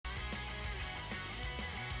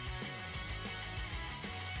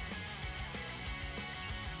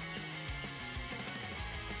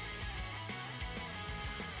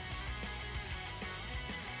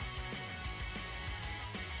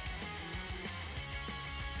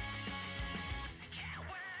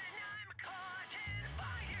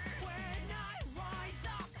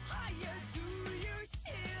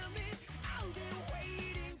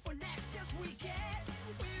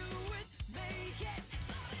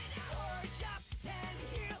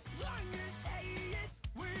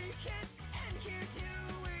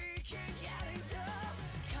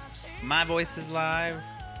My voice is live.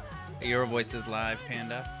 Your voice is live,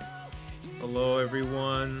 Panda. Hello,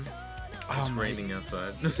 everyone. It's raining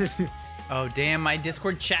outside. Oh, damn. My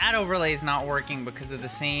Discord chat overlay is not working because of the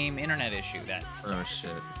same internet issue. That's... Oh,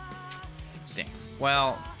 shit. Damn.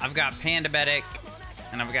 Well, I've got pandabetic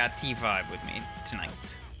and I've got T5 with me tonight.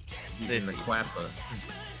 This the quappa.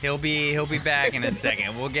 He'll be back in a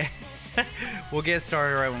second. We'll get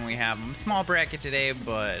started right when we have him. Small bracket today,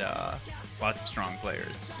 but lots of strong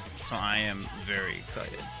players. So I am very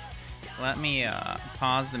excited. Let me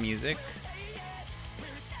pause the music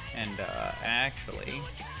and actually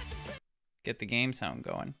get the game sound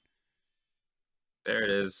going. There it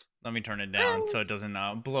is. Let me turn it down so it doesn't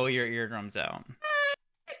blow your eardrums out.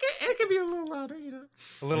 It can be a little louder, you know.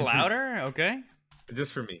 A little louder? Okay.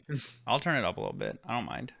 Just for me. I'll turn it up a little bit. I don't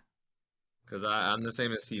mind. Because I'm the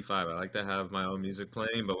same as T5. I like to have my own music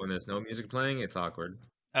playing, but when there's no music playing, it's awkward.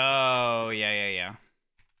 Oh, yeah.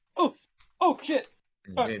 Oh, shit.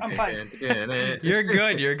 Oh, I'm fine. You're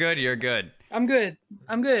good. I'm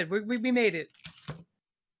good. We made it.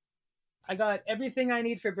 I got everything I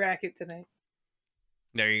need for bracket tonight.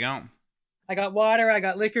 There you go. I got water. I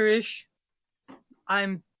got licorice.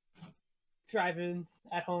 I'm driving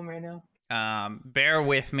at home right now. Bear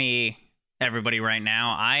with me, everybody, right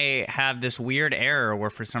now. I have this weird error where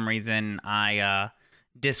for some reason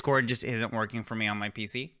Discord just isn't working for me on my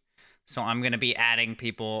PC. So I'm going to be adding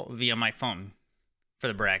people via my phone for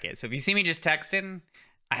the bracket. So if you see me just texting,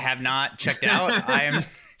 I have not checked out.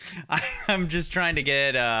 I'm just trying to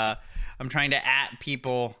get I'm trying to add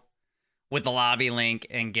people with the lobby link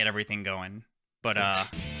and get everything going. But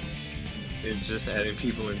it's just adding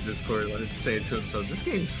people in Discord, let it say it to himself. This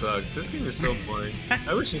game sucks. This game is so boring.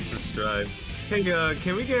 I wish it was Strive. Hey,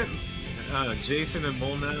 can we get Jason and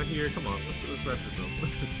Molna here? Come on, let's wrap this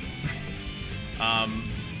up.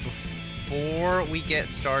 Before we get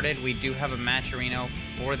started, we do have a matcherino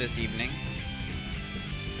for this evening.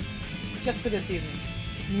 Just for this evening.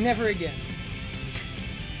 Never again.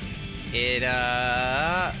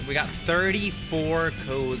 We got 34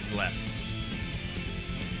 codes left.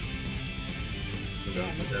 Yeah,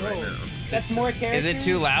 let's roll. That's more characters. Is it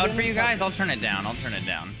too loud for you guys? I'll turn it down.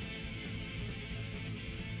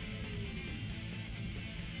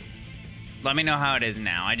 Let me know how it is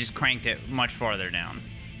now. I just cranked it much farther down.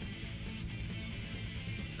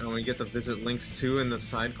 And we get the visit links too in the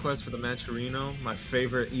side quest for the matcherino. My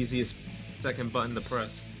favorite, easiest second button to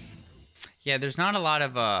press. Yeah, there's not a lot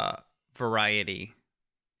of variety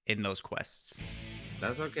in those quests.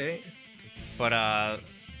 That's okay. But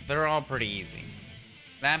they're all pretty easy.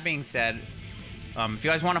 That being said, if you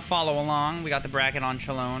guys want to follow along, we got the bracket on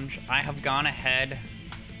challenge. I have gone ahead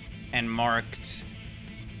and marked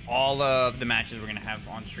all of the matches we're going to have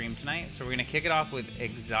on stream tonight. So we're going to kick it off with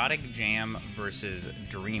ExoticJamm versus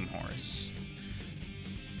DreamHorse.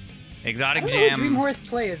 ExoticJamm. I don't know what DreamHorse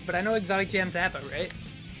plays, but I know ExoticJamm's A.B.A, right?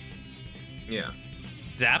 Yeah.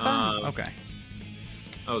 Zappa? Okay.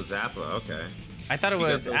 Oh, Zappa, okay. I thought it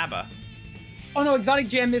was A.B.A. Oh no,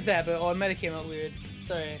 ExoticJamm is A.B.A. Oh, it might have came out weird.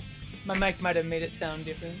 Sorry. My mic might have made it sound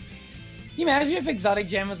different. Can you imagine if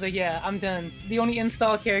ExoticJamm was like, yeah, I'm done. The only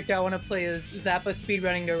install character I want to play is Zappa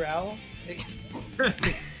speedrunning the Rao? Can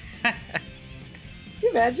you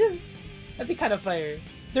imagine? That'd be kind of fire.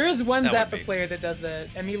 There is one Zappa player that does that.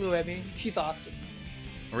 Emmy. She's awesome.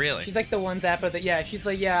 Really? She's like the one Zappa that, yeah, she's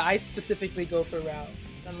like, yeah, I specifically go for Rao.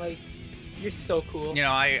 I'm like, you're so cool. You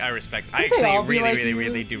know, I respect. I actually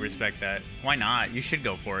really do respect that. Why not? You should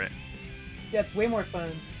go for it. Yeah, it's way more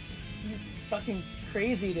fun. You fucking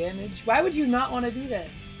crazy damage. Why would you not want to do that?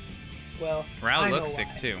 Well, Rao looks sick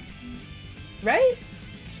too. Right?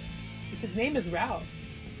 His name is Rao.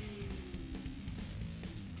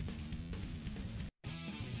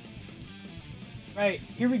 Right,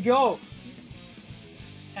 here we go.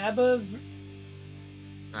 A.B.A.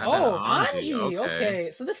 Oh, Anji.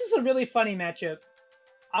 Okay, so this is a really funny matchup.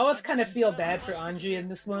 I always kind of feel bad for Anji in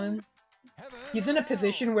this one. He's in a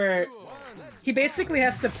position where he basically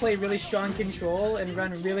has to play really strong control and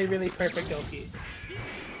run really perfect OP.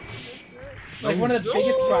 Like, one of the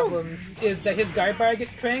biggest problems is that his guard bar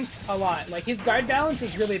gets cranked a lot. Like, his guard balance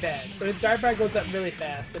is really bad, so his guard bar goes up really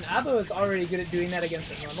fast. And A.B.A. is already good at doing that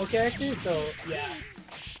against a normal character, so yeah.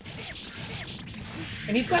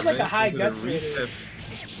 And he's got like a high guts rating.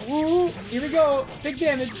 Ooh, here we go. Big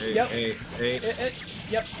damage. Yep.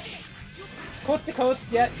 Yep. Coast to coast.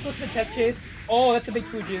 Yeah, it's supposed to be tech chase. Oh, that's a big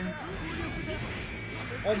Fujin.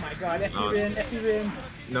 Oh my god, F you in.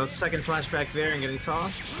 No second slash back there and getting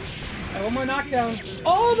tossed. One more knockdown.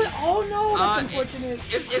 Oh, oh no, that's unfortunate.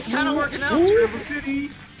 It's kind of working out, Scribble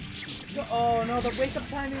City. go. Oh no, the wake up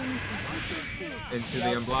timing. Into the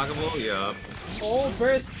unblockable. Yup. Oh,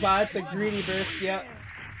 burst spots, a greedy burst. Yep.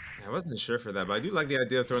 I wasn't sure for that, but I do like the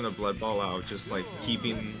idea of throwing the blood ball out, just like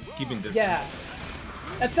keeping distance. Yeah.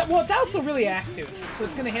 That's well. It's also really active, so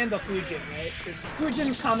it's gonna handle Fujin, right? Because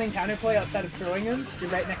Fujin's common counterplay outside of throwing him, if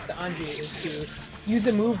you're right next to Anji, is to use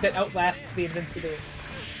a move that outlasts the invincibility.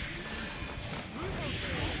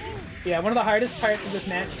 Yeah, one of the hardest parts of this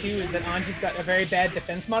match too is that Anji's got a very bad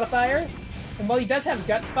defense modifier, and while he does have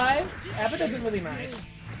Guts 5, A.B.A doesn't really mind.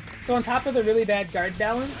 So on top of the really bad guard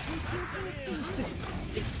balance, he just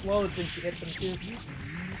explodes when she hits him too.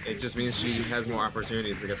 It just means she has more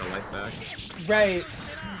opportunities to get the life back. Right.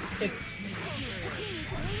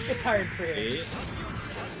 It's hard for him. 8.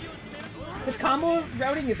 His combo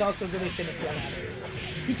routing is also really finicky on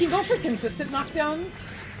A.B.A. He can go for consistent knockdowns,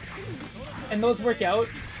 and those work out,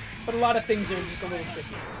 but a lot of things are just a little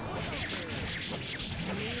tricky.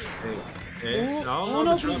 Hey. Oh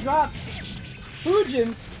no, he drops.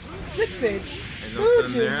 Fujin, 6H. And no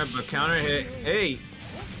stun there, but counter hit. Hey!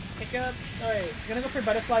 Pickups. Alright, gonna go for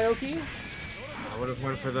Butterfly Oki. I would have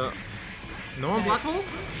went for the... No unblockable?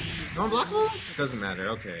 No unblockable? Doesn't matter,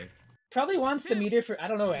 okay. Probably wants the meter for... I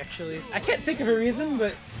don't know, actually. I can't think of a reason,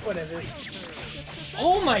 but whatever.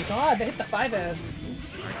 Oh my god, they hit the 5S.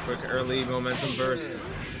 Alright, quick early momentum burst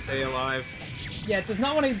to stay alive. Yeah, it does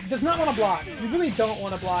not want to block. You really don't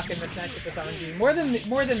want to block in this matchup with Anji. More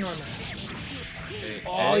than normal. Hey,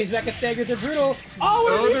 Oh, these Mecha Staggers are brutal. Oh,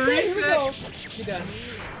 what a reset! Here we go. You're done.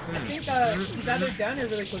 I think he's either done or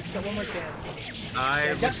really close. He's got one more chance.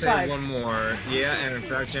 I would say 5. One more. Yeah, and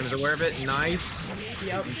ExoticJamm is aware of it. Nice.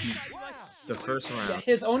 Yep. The first round. Yeah,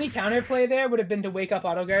 his only counterplay there would have been to wake up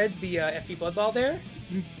auto guard the FP Blood Ball there.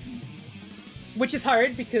 Which is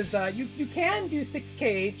hard because you can do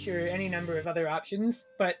 6KH or any number of other options,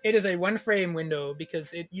 but it is a 1 frame window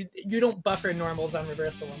because you don't buffer normals on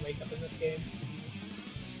reversal on wake up in this game.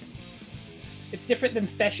 It's different than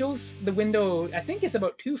specials. The window, I think, is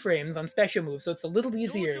about 2 frames on special moves, so it's a little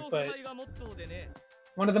easier, but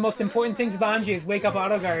one of the most important things with Anji is wake up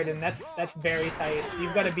auto guard, and that's very tight, so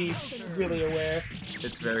you've got to be really aware.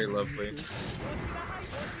 It's very lovely.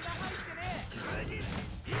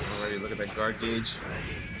 Already, look at that guard gauge.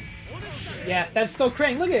 Yeah, that's so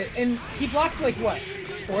crank. Look at it, and he blocked like what,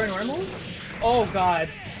 4 normals? Oh god.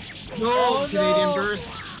 No, Canadian burst.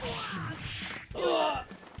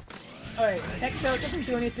 Alright, Tex out doesn't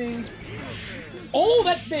do anything. Oh,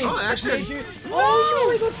 that's big! Oh, actually. Oh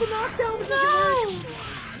no, he goes for knockdown, but doesn't work.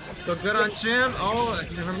 So good on Jam. Oh,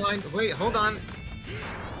 never mind. Wait, hold on.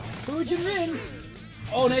 Fujin Rin.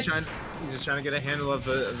 Oh, nice. He's just trying to get a handle of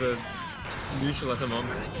the neutral at the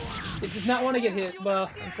moment. It does not want to get hit.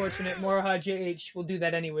 Well, unfortunate. Moroha JH will do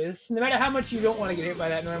that anyways. No matter how much you don't want to get hit by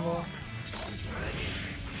that normal.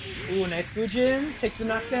 Ooh, nice Fujin. Takes the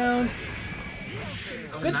knockdown.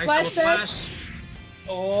 Oh, good nice slash.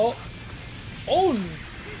 Oh. Oh.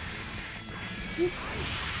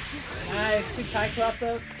 Nice. Big high cross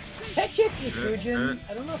up. Tech chase with Fujin.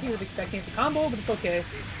 I don't know if he was expecting it to combo, but it's okay.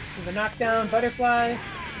 So the knockdown, butterfly.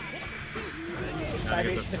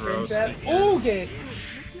 5H to the frame trap. Oh, okay.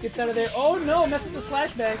 Gets out of there. Oh no, mess with the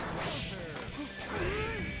slash bag.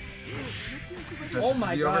 Oh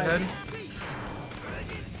my god. Overhead.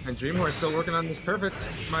 And DreamHorse still working on this perfect,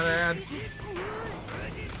 might I add.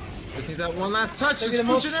 Just need that one last touch. Just the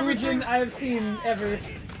most Fujin I have seen ever.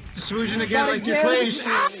 Just Fujin again like your Clage.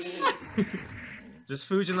 Just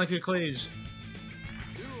Fujin like your Clage.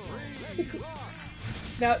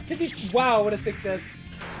 Now, to be... Wow, what a success.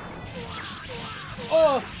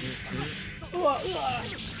 Oh!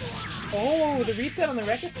 Oh, the reset on the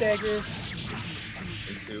Rekka Stagger.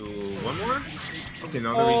 Into one more? Okay,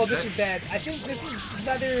 no, the reset. This is bad. I think this is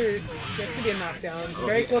either... This could be a knockdown. It's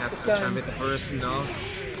very close to stun. Try to make the burst, no.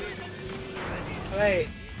 Alright.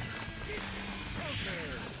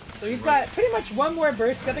 So he's got pretty much one more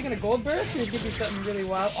burst. He's either going to gold burst or he's going to do something really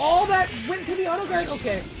wild. Oh, that went through the auto guard?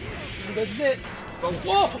 Okay. This is it. Oh,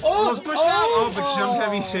 whoa! Oh! Almost pushed out! Oh, but jump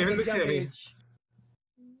heavy saving the day.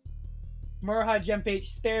 Moroha Jump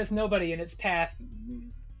H spares nobody in its path.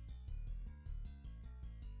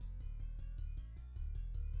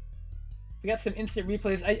 We got some instant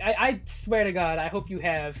replays. I swear to God, I hope you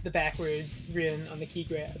have the backwards Rin on the key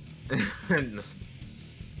grab. No.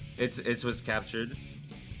 It's what's captured.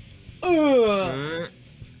 Ugh.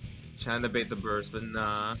 Trying to bait the burst, but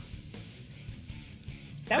nah.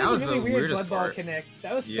 That was a really weird blood ball connect.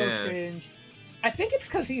 That was so strange. I think it's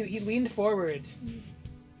because he leaned forward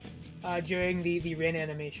during the Rin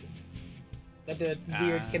animation. That the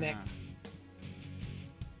weird connect.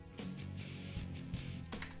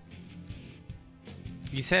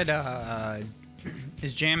 You said,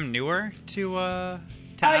 is Jam newer to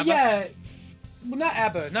A.B.A? Yeah. Well, not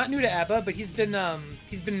A.B.A, not new to A.B.A, but he's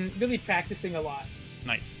been really practicing a lot.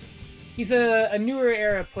 Nice. He's a newer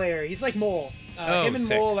era player. He's like Mole. Him and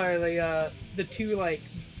sick. Mole are like the two like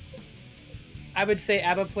I would say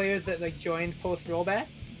A.B.A players that like joined post rollback.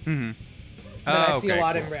 Mm-hmm. That I see a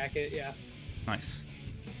lot cool. in bracket. Yeah. Nice.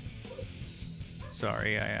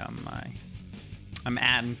 Sorry, I'm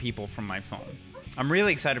adding people from my phone. I'm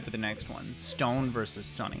really excited for the next one. Stone versus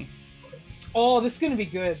Sonny. Oh, this is gonna be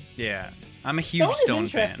good. Yeah, I'm a huge Stone is Stone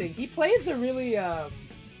interesting. fan. He plays a really I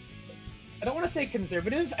don't want to say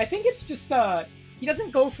conservative. I think it's just he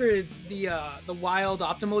doesn't go for the wild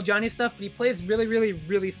optimal Johnny stuff, but he plays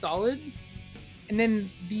really solid. And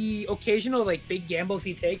then the occasional like big gambles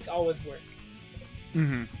he takes always work.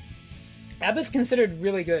 Mm-hmm. A.B.A.'s considered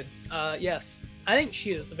really good. Yes, I think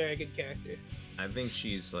she is a very good character. I think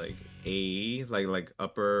she's like A, like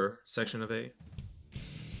upper section of A.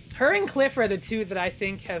 Her and Cliff are the two that I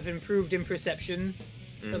think have improved in perception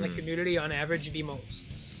from the community on average the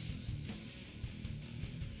most.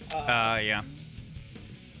 Yeah.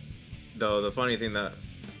 Though the funny thing that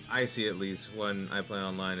I see at least when I play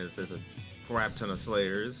online is there's a crap ton of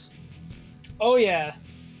Slayers. Oh yeah.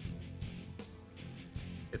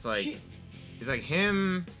 It's like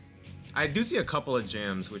him. I do see a couple of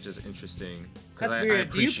jams, which is interesting. That's I weird.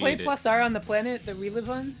 Do you play appreciate it. plus R on the planet that we live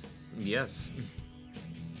on? Yes.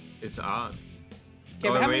 It's odd. Okay,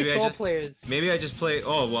 but how many soul players? Maybe I just play.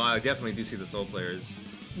 Oh, well, I definitely do see the soul players.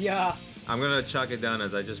 Yeah. I'm gonna chalk it down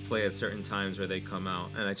as I just play at certain times where they come out,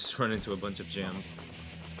 and I just run into a bunch of jams.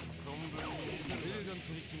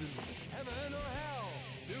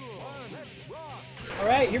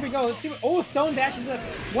 Alright, here we go. Let's see what... Oh, Stone dashes up.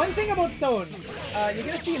 One thing about Stone, you're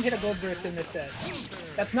gonna see him hit a gold burst in this set.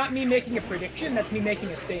 That's not me making a prediction, that's me making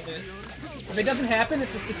a statement. If it doesn't happen,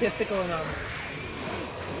 it's a statistical anomaly.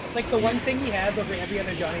 It's like the one thing he has over every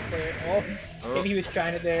other Johnny player. Oh, maybe he was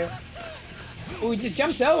trying it there. Oh, he just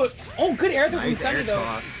jumps out. Oh, good air throw from Sonny, though.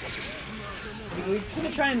 Toss. He's just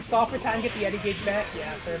gonna try and stall for time, get the Eddie gauge back.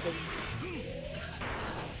 Yeah, perfect.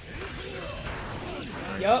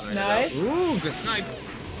 Yup, nice. Ooh, good snipe.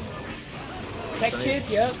 Tech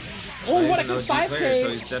chase, yup. Oh, what a good 5K. Player, so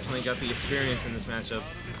he's definitely got the experience in this matchup.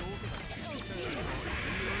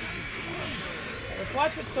 Let's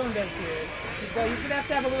watch what Stone does here. He's gonna have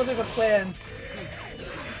to have a little bit of a plan.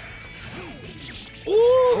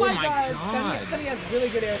 Oh my god! Sonny has really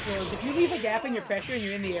good air throws. If you leave a gap in your pressure and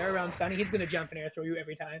you're in the air around Sonny, he's gonna jump and air throw you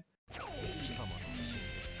every time.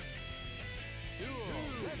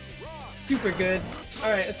 Super good.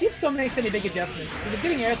 Alright, let's see if Stone makes any big adjustments. He was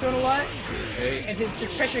getting air thrown a lot, and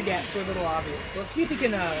his pressure gaps were a little obvious. So let's see if he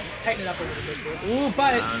can tighten it up a little bit here. Ooh,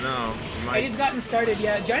 but I don't know. Eddie's gotten started.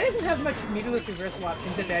 Yeah, Johnny doesn't have much meterless reversal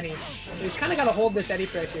options, if any. So he's kind of got to hold this Eddie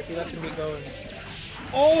pressure if he lets him get going.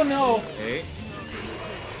 Oh no! Hey.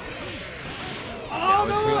 Oh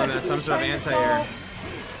no! I That some sort of anti-air.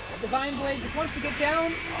 Divine Blade just wants to get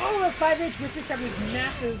down. Oh, a 5H whiff recovery is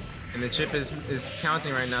massive. And the chip is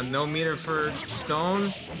counting right now. No meter for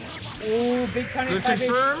Stone. Oh, big counter. Good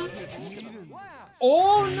confirm.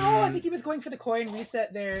 Oh no! I think he was going for the coin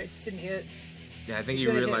reset there. It just didn't hit. Yeah, I think he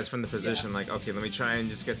realized from the position, like, okay, let me try and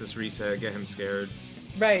just get this reset, get him scared.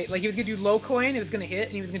 Right, like he was gonna do low coin, it was gonna hit,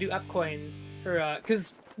 and he was gonna do up coin for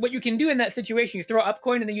because what you can do in that situation, you throw up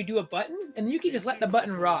coin and then you do a button, and then you can just let the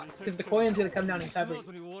button rock because the coin's gonna come down and cover it.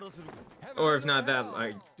 Or if not that,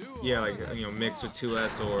 like, yeah, like, you know, mix with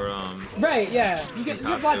 2S or Right, yeah, you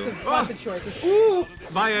have lots of choices. Ooh!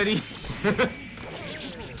 Bye, Eddie.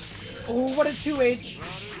 Oh, what a 2H.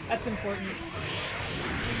 That's important.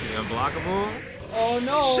 Unblockable. Oh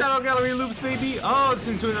no! Shadow Gallery loops, baby. Oh, it's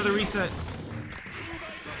into another reset.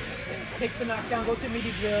 Takes the knockdown, goes to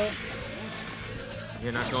meaty drill.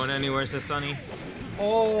 You're not going anywhere, says Sonny.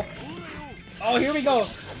 Oh. Oh, here we go.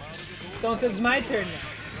 Stone says it's my turn now.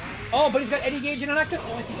 Oh, but he's got Eddie Gauge and a knockdown.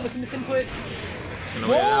 Oh, I think it was a misinput.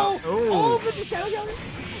 Whoa! Oh, but the Shadow Gallery.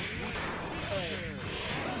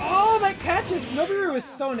 Oh, that catches! Nobiru is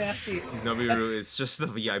so nasty. Nobiru is just the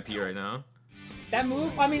VIP right now. That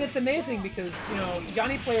move, I mean, it's amazing because, you know,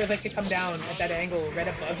 Johnny players like to come down at that angle right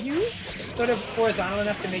above you. It's sort of horizontal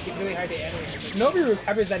enough to make it really hard to analyze. Nobiru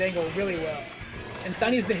covers that angle really well. And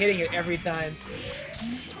Sonny's been hitting it every time.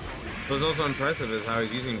 What's also impressive is how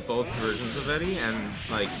he's using both versions of Eddie, and,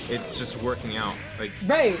 like, it's just working out. Like,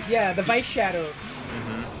 right, yeah, the Vice Shadow.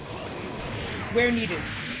 Where needed.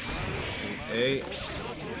 Hey.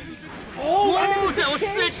 Oh, whoa, that was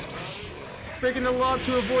sick! Breaking the law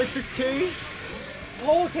to avoid 6K.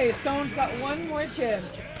 Okay, Stone's got one more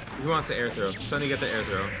chance. He wants the air throw. Sonny, get the air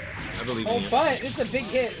throw. I believe in Oh, you. but it's a big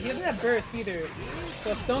hit. He doesn't have burst either.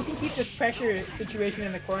 So Stone can keep this pressure situation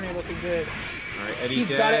in the corner looking good. Alright, Eddie He's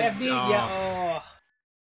dead. got an FD. Oh. Yeah. Oh.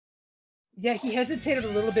 Yeah, he hesitated a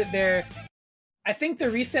little bit there. I think the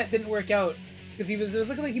reset didn't work out because it was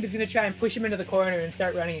looking like he was going to try and push him into the corner and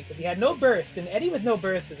start running it because he had no burst. And Eddie with no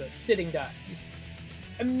burst is a sitting duck. He's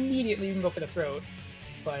immediately you can go for the throat.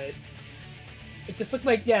 But it just looked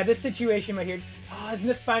like, yeah, this situation right here. His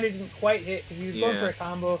misfinder didn't quite hit because he was going for a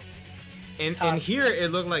combo. And here it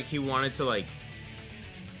looked like he wanted to like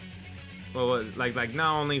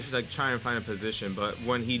not only like try and find a position, but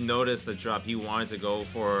when he noticed the drop, he wanted to go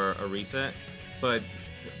for a reset, but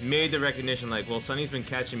made the recognition like, well, Sonny's been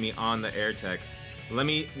catching me on the air techs. Let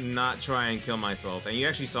me not try and kill myself. And you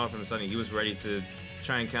actually saw from Sonny, he was ready to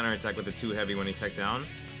try and counterattack with the 2 heavy when he teched down.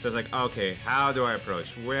 So it's like, okay, how do I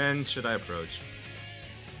approach? When should I approach?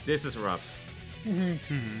 This is rough.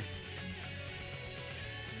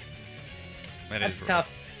 That's tough.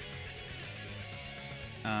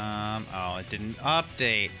 Oh, it didn't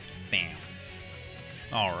update. Damn.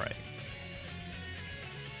 All right.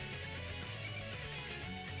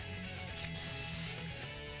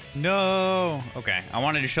 No. Okay, I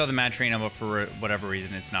wanted to show the match arena, but for whatever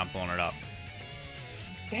reason, it's not blowing it up.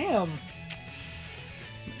 Damn.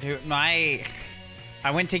 Dude, I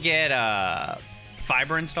went to get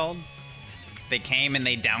fiber installed. They came and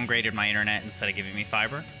they downgraded my internet instead of giving me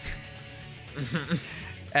fiber.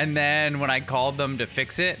 And then when I called them to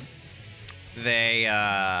fix it, they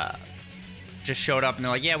just showed up and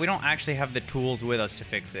they're like, yeah, we don't actually have the tools with us to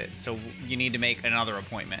fix it, so you need to make another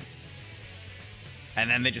appointment. And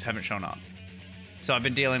then they just haven't shown up. So I've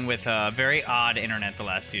been dealing with very odd internet the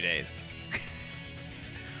last few days.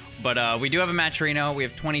 But we do have a match arena. We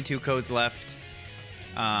have 22 codes left.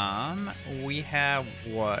 We have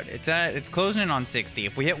what? It's closing in on 60.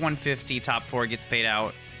 If we hit 150, top 4 gets paid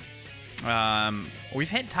out. We've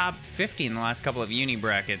hit top 50 in the last couple of uni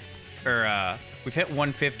brackets, or we've hit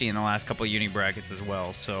 150 in the last couple of uni brackets as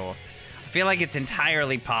well. So I feel like it's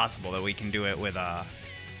entirely possible that we can do it with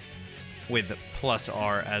plus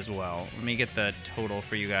R as well. Let me get the total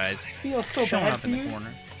for you guys. I feel so showing bad up for in you. the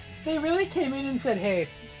corner. They really came in and said, "Hey,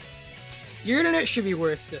 your internet should be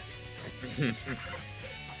worse."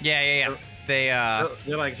 Yeah. They're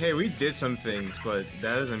like, hey, we did some things, but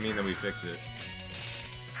that doesn't mean that we fixed it.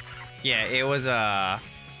 Yeah, it was That'll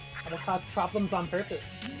cause problems on purpose.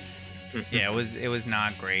 yeah, it was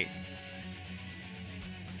not great.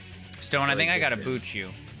 Stone, I think I gotta boot you.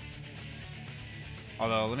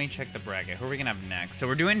 Although, let me check the bracket. Who are we gonna have next? So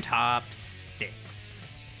we're doing top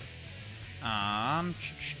 6.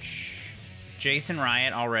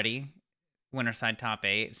 JasonRiot already. Winner side top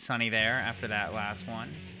 8. Sonny there after that last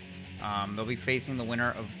one. They'll be facing the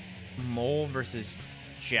winner of Mole versus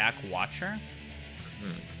Jack Watcher.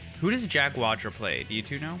 Who does Jack Watcher play? Do you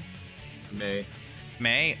two know? May?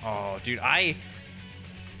 Oh, dude,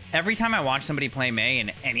 every time I watch somebody play May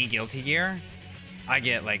in any Guilty Gear, I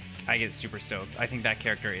get super stoked. I think that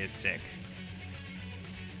character is sick.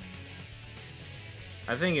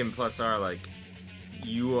 I think in Plus R, like,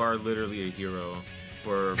 you are literally a hero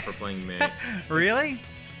for playing May. Really?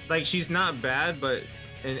 Like, she's not bad, but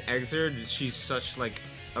in Exord, she's such like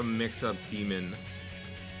a mix-up demon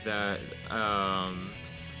that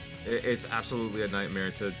it's absolutely a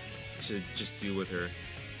nightmare to just deal with her.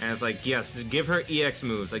 And it's like, yes, give her EX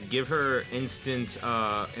moves, like give her instant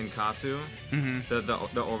Inkasu,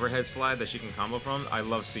 the overhead slide that she can combo from. I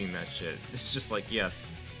love seeing that shit. It's just like, yes.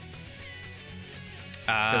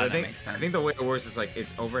 I think the way it works is like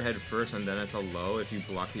it's overhead first and then it's a low if you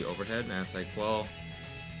block the overhead, and it's like, well,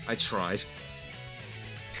 I tried.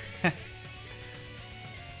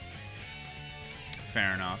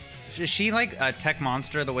 Fair enough. Is she like a tech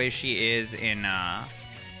monster the way she is in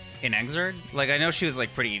Exord? Like, I know she was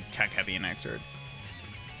like pretty tech heavy in Exord.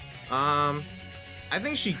 I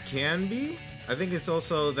think she can be. I think it's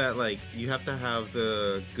also that like you have to have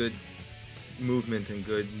the good movement and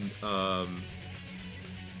good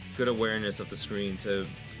awareness of the screen to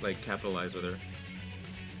like capitalize with her.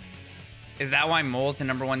 Is that why Mole's the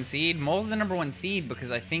 #1 seed? Mole's the #1 seed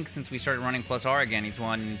because I think since we started running Plus R again, he's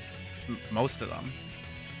won most of them.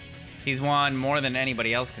 He's won more than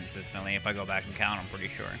anybody else consistently, if I go back and count, I'm pretty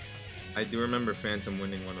sure. I do remember Phantom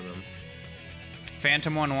winning one of them.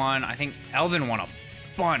 Phantom won one. I think Elvin won a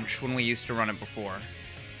bunch when we used to run it before.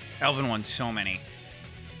 Elvin won so many.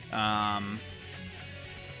 But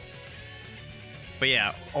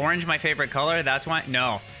yeah, orange my favorite color, that's why.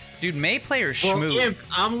 No. Dude, May players schmooze. Well,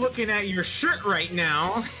 I'm looking at your shirt right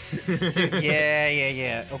now. Dude,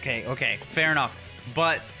 yeah. Okay. Fair enough.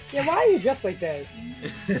 But Yeah, why are you dressed like that?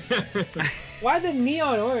 Why the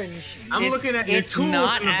neon orange? I'm looking at your tools in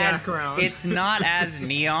the background. It's not as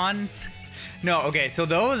neon. No, okay, so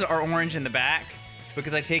those are orange in the back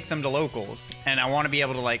because I take them to locals, and I want to be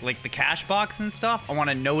able to like the cash box and stuff. I want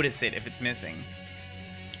to notice it if it's missing.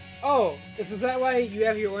 Oh, is that why you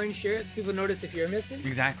have your orange shirt so people notice if you're missing?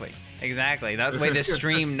 Exactly. That way the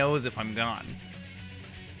stream knows if I'm gone.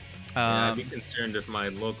 Yeah, I'd be concerned if my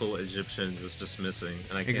local Egyptian was just missing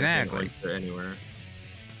and I can't see it anywhere.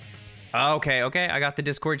 Okay, I got the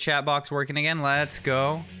Discord chat box working again. Let's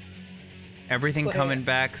go. Everything coming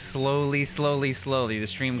back slowly. The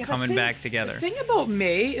stream coming back together. The thing about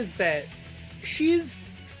May is that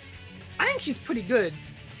I think she's pretty good,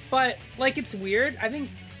 but like it's weird. I think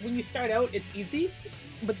when you start out, it's easy,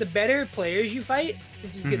 but the better players you fight,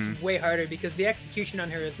 it just gets way harder because the execution on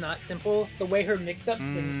her is not simple. The way her mix-ups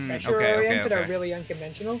and pressure-oriented are really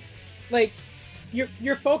unconventional. Like,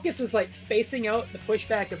 your focus is like spacing out the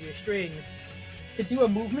pushback of your strings to do a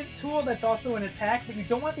movement tool that's also an attack, but you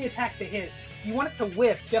don't want the attack to hit. You want it to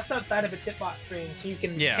whiff just outside of its hitbox range so you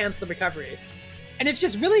can cancel the recovery. And it's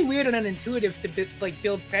just really weird and unintuitive to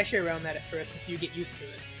build pressure around that at first until you get used to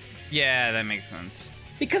it. Yeah, that makes sense.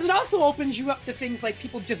 Because it also opens you up to things like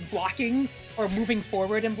people just blocking or moving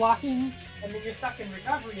forward and blocking, and then you're stuck in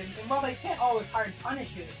recovery. And while they can't always hard punish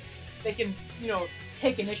you, they can,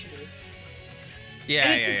 take initiative. Yeah,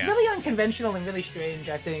 and it's just really unconventional and really strange,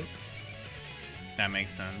 I think. That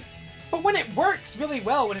makes sense. But when it works really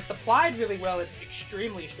well, when it's applied really well, it's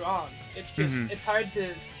extremely strong. It's just, it's hard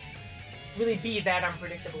to really be that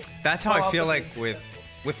unpredictable. That's how I feel like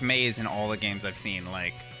with Maze in all the games I've seen.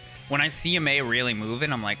 Like, when I see a May really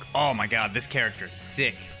moving, I'm like, oh my god, this character's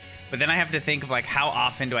sick. But then I have to think of like, how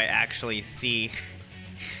often do I actually see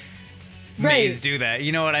Maze do that?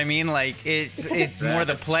 You know what I mean? Like, it's more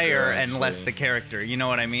the player and less the character. You know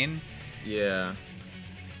what I mean? Yeah.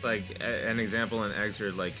 It's like an example in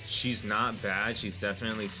Exert, like, she's not bad. She's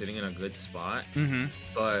definitely sitting in a good spot.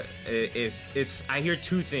 But it's I hear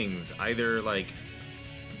two things. Either like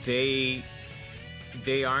they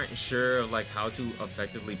aren't sure of like how to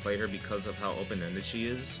effectively play her because of how open-ended she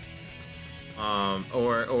is,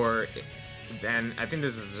 or then I think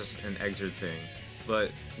this is just an Exert thing, but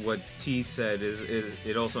what T said is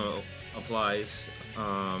it also applies.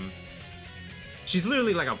 She's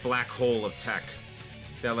literally like a black hole of tech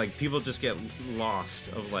that like people just get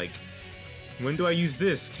lost of, like, when do I use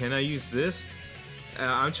this? Can I use this?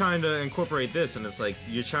 I'm trying to incorporate this, and it's like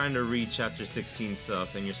you're trying to read chapter 16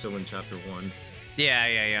 stuff and you're still in chapter 1.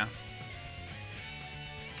 Yeah.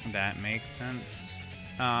 That makes sense.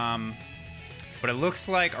 But it looks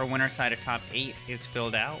like our winner side of top 8 is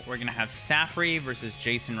filled out. We're gonna have Saphri versus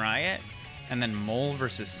JasonRiot, and then Mole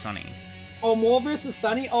versus Sonny. Oh, Mole versus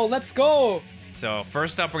Sonny? Oh, let's go! So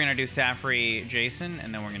first up, we're gonna do Saphri Jason,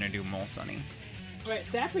 and then we're gonna do Mole Sonny. Alright,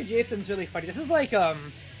 Saphri Jason's really funny. This is like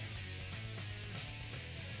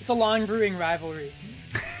it's a long brewing rivalry.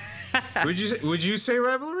 Would you say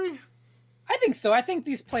rivalry? I think so. I think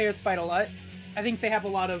these players fight a lot. I think they have a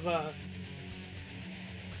lot of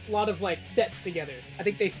like sets together. I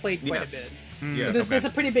think they've played quite a bit. Yeah, so there's a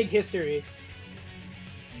pretty big history.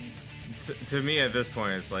 To me, at this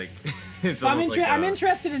point, it's like it's. So I'm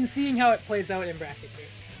interested in seeing how it plays out in bracket here.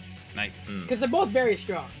 Nice. Because they're both very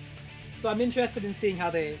strong. So I'm interested in seeing how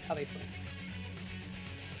they play.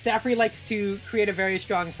 Saphri likes to create a very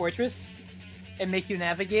strong fortress and make you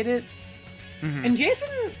navigate it. And Jason,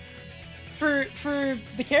 for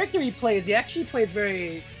the character he plays, he actually plays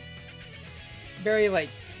very, very like,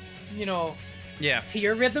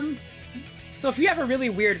 tier rhythm. So if you have a really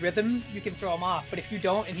weird rhythm, you can throw him off. But if you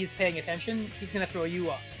don't and he's paying attention, he's gonna throw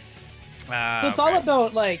you off. So it's all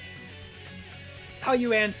about like how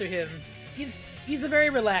you answer him. He's a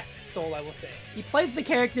very relaxed soul, I will say. He plays the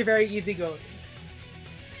character very easygoing,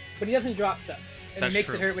 but he doesn't drop stuff, and he makes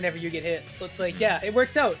it hurt whenever you get hit. So it's like, yeah, it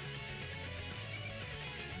works out.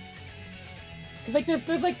 Cause like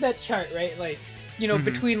there's like that chart, right? Like,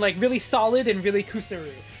 between like really solid and really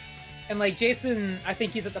kusuru. And like Jason, I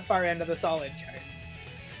think he's at the far end of the solid chart.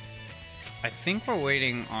 I think we're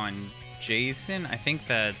waiting on Jason. I think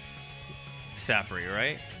that's Saphri,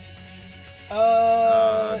 right?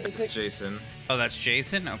 It's Jason. Oh, that's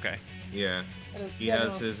Jason? Okay. Yeah. He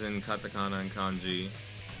has his in katakana and kanji.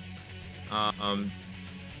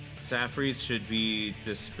 Saphri's should be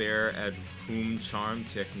despair at whom charm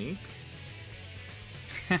technique.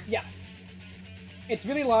 Yeah. It's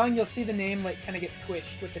really long. You'll see the name like kind of get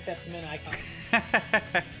squished with the testament icon.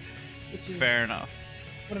 Which is fair enough.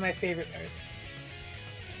 One of my favorite parts.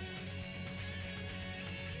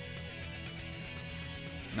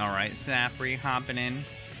 All right, Saphri hopping in.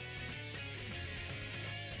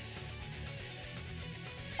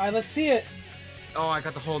 Alright, let's see it. Oh, I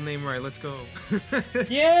got the whole name right. Let's go.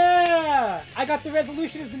 Yeah! I got the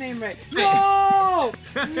resolution of the name right. No!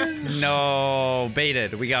 No,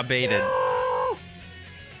 baited. We got baited. No!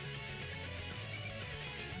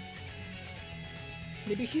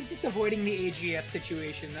 Maybe she's just avoiding the AGF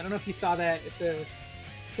situation. I don't know if you saw that at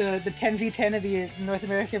the 10v10 of the North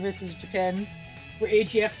America versus Japan, where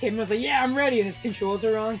AGF came and was like, yeah, I'm ready, and his controls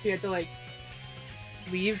are wrong, so he had to, like,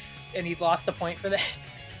 leave, and he lost a point for that.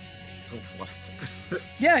 What?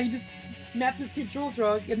 Yeah, he just mapped his controls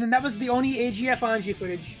wrong, and then that was the only AGF Anji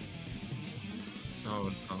footage.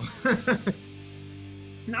 Oh, no.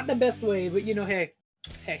 Not the best way, but you know, hey.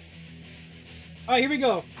 Hey. Alright, here we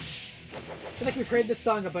go. I feel like we've heard this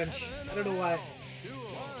song a bunch. I don't know why.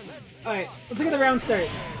 Alright, let's look at the round start.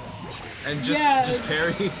 And just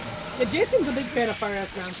parry. Yeah, Jason's a big fan of Fire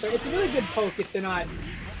Ass round start. It's a really good poke if they're not,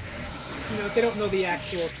 you know, if they don't know the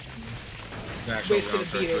actual ways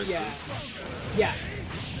to beat it. Yeah. Yeah.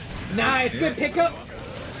 Nice, good pickup.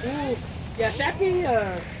 Ooh. Yeah,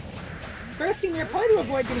 Saphri, bursting there, probably to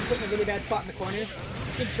avoid getting put in a really bad spot in the corner.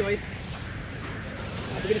 Good choice.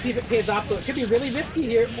 We're gonna see if it pays off, though. It could be really risky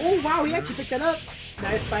here. Oh, wow, he actually picked that up.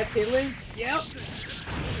 Nice 5K lane. Yep.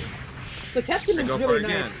 So Testament's really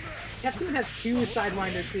nice. Testament has 2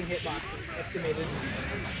 Sidewinder clean hitboxes, estimated.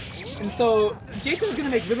 And so Jason's gonna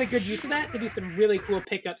make really good use of that to do some really cool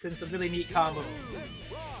pickups and some really neat combos.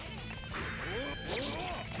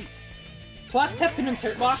 Plus, Testament's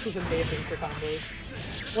hitbox is amazing for combos.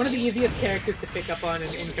 One of the easiest characters to pick up on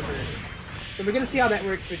and convert. So we're gonna see how that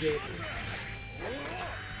works for Jason.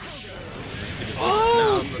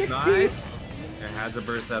 Oh, 60! Nice. I had to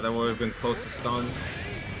burst that. That would have been close to stun.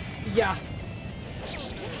 Yeah.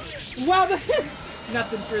 Wow,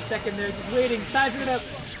 nothing for a second there. Just waiting, sizing it up.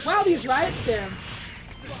 Wow, these riot stamps.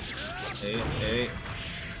 Hey.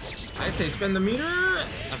 I say spend the meter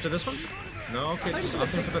after this one. No, okay, just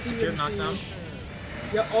opting for the secure knockdown.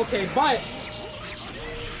 Yeah, okay, but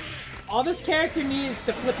all this character needs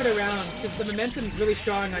to flip it around because the momentum is really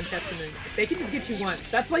strong on Testament. They can just get you once.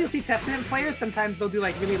 That's why you'll see Testament players, sometimes they'll do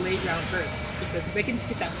like really late round bursts because if they can just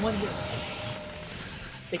get that one hit,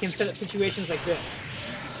 they can set up situations like this.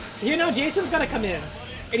 So here now, Jason's got to come in.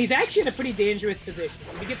 And he's actually in a pretty dangerous position.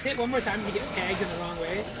 If he gets hit one more time and he gets tagged in the wrong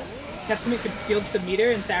way, Testament could field some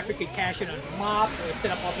meter and Saphri could cash in on a mop or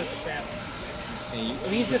set up all sorts of crap. Hey, so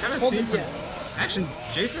he's just holding it. Actually,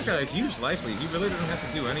 Jason's got a huge life lead. He really doesn't have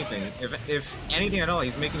to do anything. If anything at all,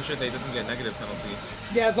 he's making sure that he doesn't get negative penalty.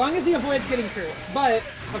 Yeah, as long as he avoids getting cursed. But,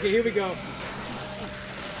 okay, here we go.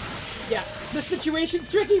 Yeah, the situation's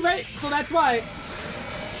tricky, right? So that's why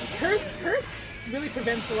curse really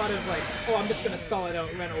prevents a lot of like, oh, I'm just gonna stall it out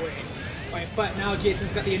and run away. Right, but now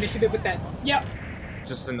Jason's got the initiative with that. Yep.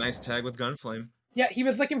 Just a nice tag with Gunflame. Yeah, he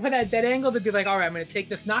was looking for that dead angle to be like, alright, I'm gonna take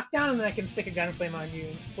this knockdown and then I can stick a Gunflame on you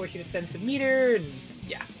and force you to spend some meter and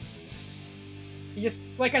yeah. He just,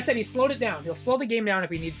 like I said, he slowed it down. He'll slow the game down if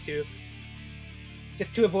he needs to.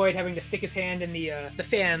 Just to avoid having to stick his hand in the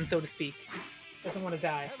fan, so to speak. Doesn't want to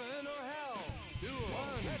die.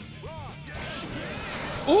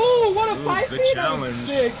 Oh, what a 5 good challenge.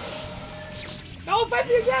 Sick. No, 5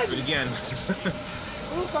 feet again. Do it again.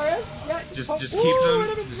 Ooh, Fares. Yeah, just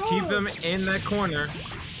keep them in that corner.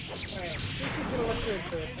 Alright, she's gonna look for it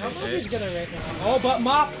first. I don't know if he's gonna right now. Oh, but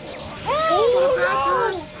mop. Oh, what a bad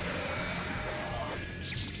burst.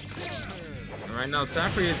 Alright, now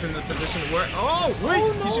Saphri is in the position where. Oh, wait!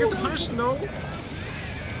 Oh, no. Did you get the punish? No.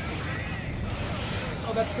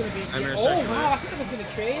 Oh, that's gonna be. Yeah. Oh, wow! I thought it was gonna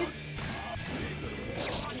trade.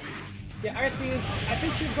 Yeah, RC is. I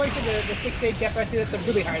think she's going for the 6H FRC. That's a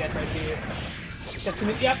really hard FRC.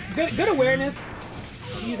 Testament. Yep, good awareness.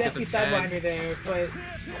 To use FP Sidewinder there, but.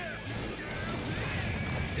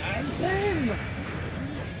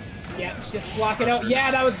 Yeah, just block it out.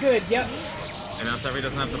 Yeah, that was good. Yep. And now Saphri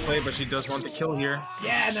doesn't have to play, but she does want the kill here.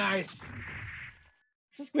 Yeah, nice.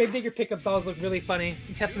 This Gravedigger pickups always look really funny.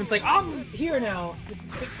 And Testament's like, I'm here now. Just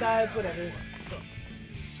 6 dives, whatever.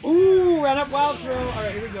 Ooh, run up wild throw.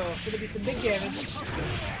 Alright, here we go. Gonna be some big damage.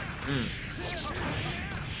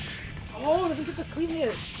 Oh, doesn't get the clean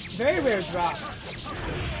hit. Very rare drops.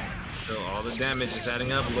 So all the damage is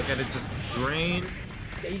adding up. Look at it just drain.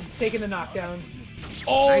 Yeah, he's taking the knockdown.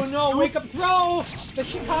 Oh nice no, wake up throw! The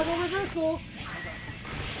Chicago reversal.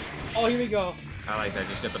 Oh, here we go. I like that.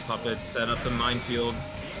 Just get the puppet, set up the minefield.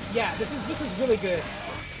 Yeah, this is really good.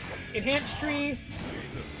 Enhanced tree.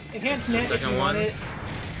 Enhanced net if you want it.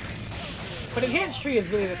 But Enhanced Tree is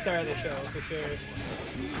really the star of the show, for sure.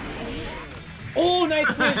 Oh, nice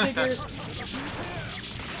Gravedigger!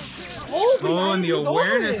 Oh, and the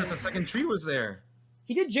awareness that the second tree was there.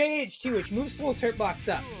 He did JH2, which moves Soul's hurt box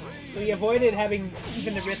up. So he avoided having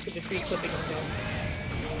even the risk of the tree clipping him down.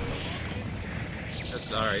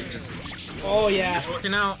 That's alright, just... Oh, yeah. It's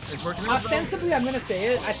working out. It's working out. Ostensibly, I'm going to say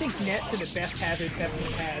it. I think nets are the best hazard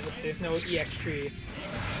Testament has if there's no EX tree.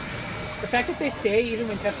 The fact that they stay even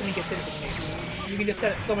when Testament gets hit is amazing. You can just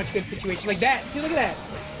set up so much good situations. Like that. See, look at that.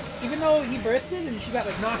 Even though he bursted and she got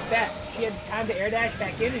like knocked back, she had time to air dash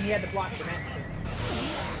back in and he had to block the net.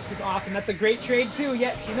 It's awesome. That's a great trade too.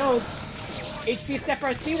 Yep, she knows. HP Steph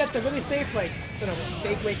RC, that's a really safe, like, sort of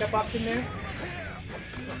safe wake up option there.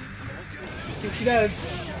 See what she does.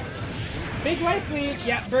 Big life lead.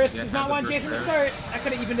 Yeah, burst does not want Jason to start. I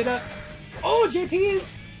could have evened it up. Oh, JP's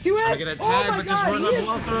 2S. Trying to get a tag, oh my but God, just run up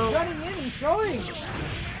ball throw. Running in and throwing.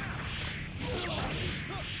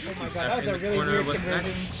 Oh my God, that was a really weird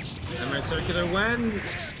conversion. Emerald Circular win.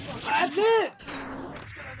 That's it.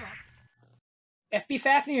 FB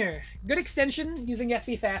Fafnir. Good extension using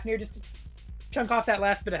FB Fafnir just to chunk off that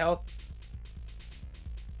last bit of health.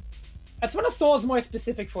 That's one of Soul's more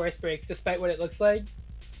specific force breaks, despite what it looks like.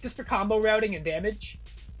 Just for combo routing and damage.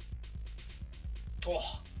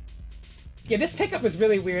 Oh. Yeah, this pickup was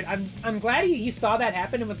really weird. I'm glad he saw that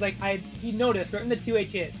happen and was like, he noticed right in the 2H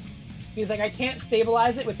hit. He was like, I can't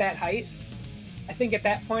stabilize it with that height. I think at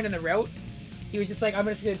that point in the route, he was just like, I'm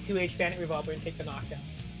just gonna 2H Bandit Revolver and take the knockdown.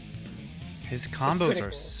 His combos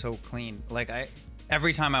are so clean. Like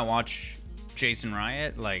every time I watch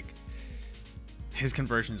JasonRiot, like his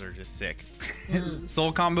conversions are just sick.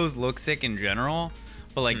 Soul combos look sick in general,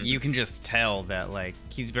 but like you can just tell that like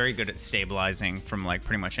he's very good at stabilizing from like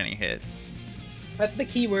pretty much any hit. That's the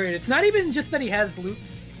key word. It's not even just that he has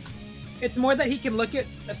loops. It's more that he can look at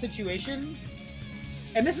a situation,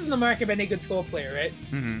 and this is the mark of any good Soul player, right?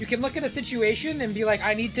 You can look at a situation and be like,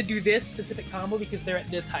 I need to do this specific combo because they're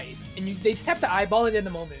at this height. And they just have to eyeball it in the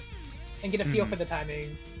moment and get a feel for the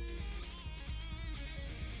timing.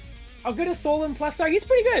 How good is Soul in Plus Star? He's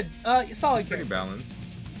pretty good. Solid. Pretty balanced.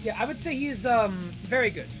 Yeah, I would say he's very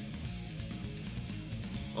good.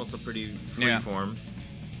 Also pretty freeform.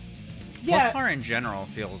 Yeah. Plus Star in general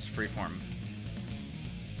feels freeform.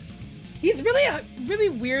 He's really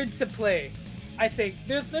weird to play. I think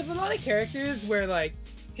there's a lot of characters where like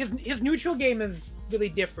his neutral game is really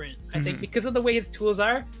different. I think because of the way his tools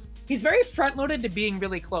are, he's very front loaded to being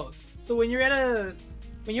really close. So when you're at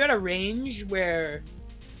a range where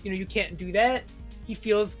you can't do that, he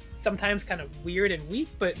feels sometimes kind of weird and weak.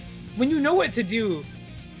 But when you know what to do,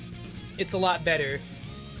 it's a lot better.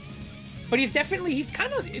 But he's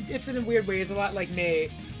kind of it's in a weird way. He's a lot like May,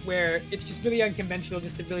 where it's just really unconventional,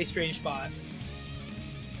 just in really strange spots.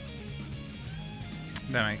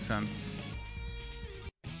 That makes sense.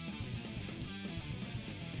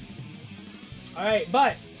 All right,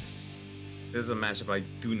 but this is a matchup I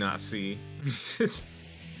do not see.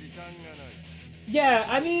 Yeah,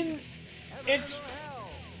 I mean, it's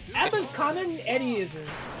A.B.A's common. Eddie isn't.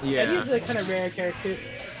 Yeah. Eddie is a kind of rare character,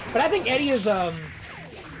 but I think Eddie is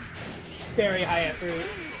he's very high effort.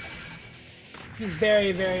 He's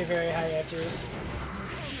very, very, very high effort.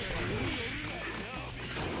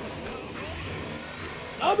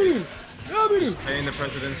 A.B.A! Just paying the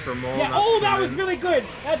precedence for Mole. Yeah, oh, that was really good.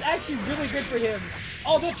 That's actually really good for him.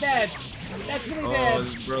 Oh, that's bad. That's really bad. Oh,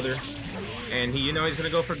 his brother. And he's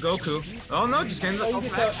gonna go for Goku. Oh no, just getting the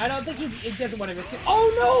I don't think he doesn't want to risk it.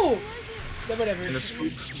 Oh no! Yeah, whatever. in the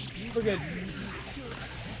scoop. We're good.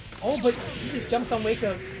 Oh, but he just jumps on wake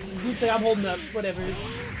up. He'd say, I'm holding up. Whatever.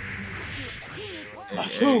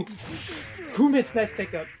 Kumit's nice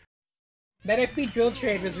pickup. That FB drill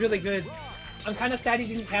trade was really good. I'm kind of sad he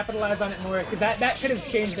didn't capitalize on it more, because that could have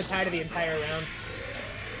changed the tide of the entire round.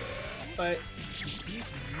 But...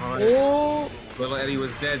 Oh! Little Eddie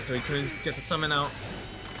was dead, so he couldn't get the summon out.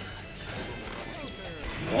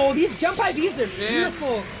 Oh, these jump IVs are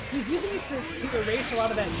beautiful! He's using it to erase a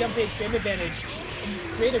lot of that jump H frame advantage and just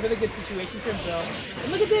create a really good situation for himself.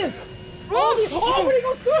 And look at this! Oh, but he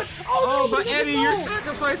goes good! Oh, but Eddie, your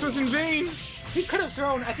sacrifice was in vain! He could have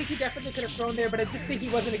thrown. I think he definitely could have thrown there, but I just think he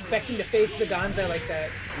wasn't expecting to face the Gonzai like that.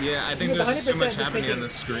 Yeah, I think there's too much happening on the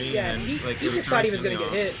screen. Yeah, and, he just thought he was going to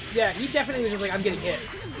get hit. Yeah, he definitely was just like, I'm getting hit.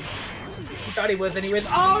 He thought he was anyways.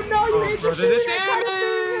 Oh no, you ate your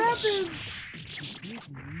food!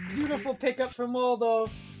 Beautiful pickup from Mole, though.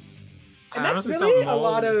 And that's really a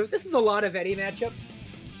lot of... This is a lot of Eddie matchups.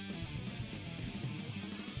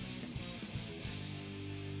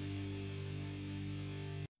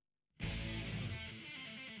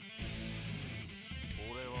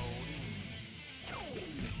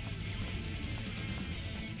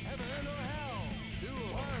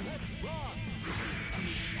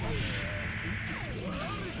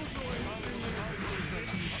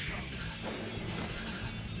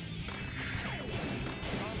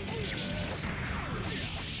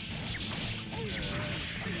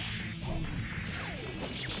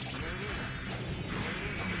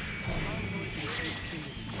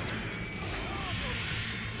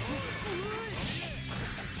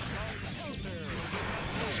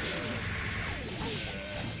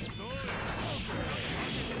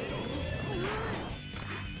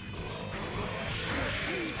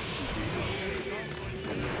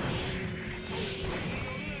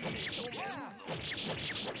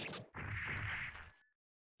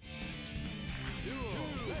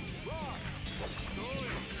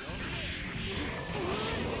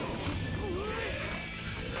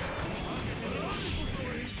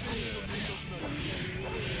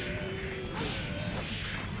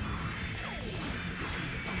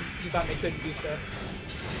 You thought they couldn't do stuff.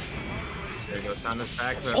 There you go, Sana's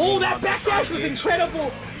back. Oh, that backdash was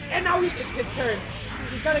incredible! And now it's his turn.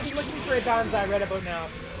 He's gotta be looking for a Danzai right about now.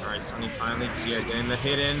 Alright, Sonny finally getting the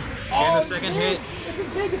hit in. Oh, Getting the second hit. This is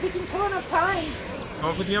big if he can kill enough time.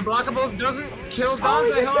 Going for the unblockables, doesn't kill Oh,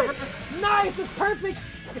 he Danzai, gets however. it. Nice, it's perfect.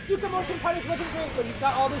 The Suka motion punish wasn't great, but he's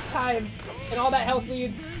got all this time and all that health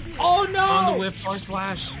lead. Oh no! On the whip for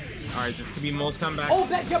slash. Alright, this could be Mole's comeback. Oh,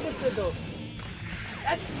 that jump was good though.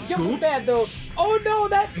 That jump was bad though. Oh no,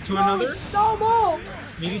 that Into another? No, Mole!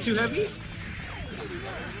 Maybe too heavy?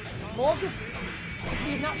 Mole's just...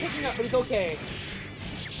 He's not picking up, but he's okay.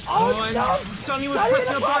 Oh, Oh, and no! Sonny was Sonny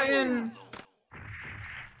pressing the a button!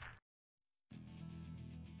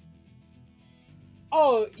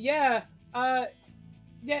 Oh, yeah.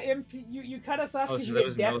 Yeah, you cut us off Oh, because so you there hit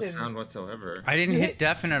was no deafen. sound whatsoever. I didn't You hit hit-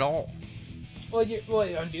 deafen at all. Well,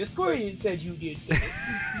 on Discord you said you did.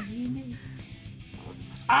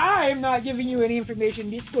 I'm not giving you any information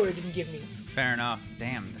Discord didn't give me. Fair enough.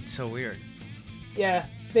 Damn, that's so weird. Yeah,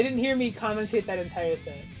 they didn't hear me commentate that entire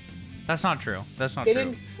set. That's not true. That's not They true.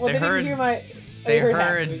 didn't. Well, they didn't hear my. They heard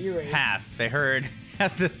heard half of it, you're right. half. They heard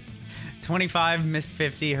at the 25 missed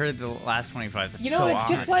 50. Heard the last 25. That's You know, so it's odd.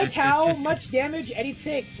 just like how much damage Eddie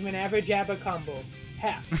takes from an average A.B.A combo.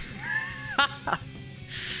 Half.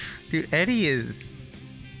 Dude, Eddie,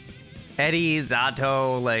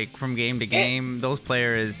 Zato, like from game to game. Those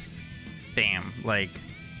players, damn, like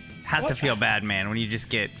has to What? feel bad, man, when you just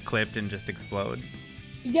get clipped and just explode.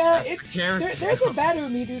 Yeah, That's it's character. there's a Badu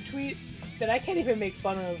Midu tweet that I can't even make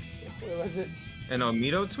fun of. Where was it? An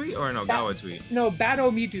Omito tweet or an Ogawa tweet? No, Bado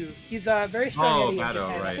Midu. He's a very strong Oh, Eddie in Bado,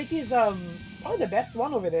 Japan. I right. think he's probably the best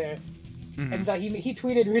one over there. Mhm. And he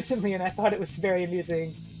tweeted recently, and I thought it was very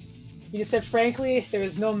amusing. He just said, "Frankly, there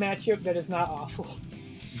is no matchup that is not awful."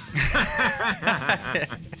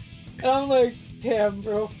 And I'm like, "Damn,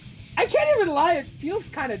 bro, I can't even lie. It feels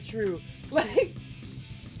kind of true. Like,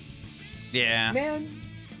 Yeah. man,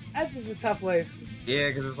 that's just a tough life." Yeah,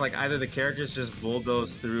 because it's like either the characters just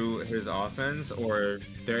bulldoze through his offense or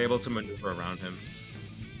they're able to maneuver around him.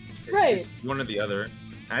 Right. It's one or the other.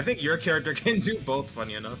 I think your character can do both,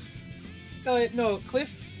 funny enough. No,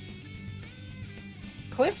 Cliff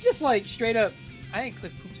just like straight up. I think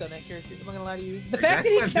Cliff poops on that character. I'm not gonna lie to you. The fact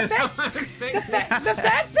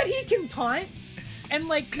that he can taunt, and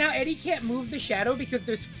like now Eddie can't move the shadow because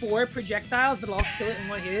there's 4 projectiles that'll all kill it in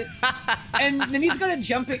one hit, and then he's gonna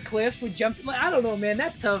jump at Cliff with jump. Like, I don't know, man.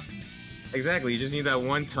 That's tough. Exactly, you just need that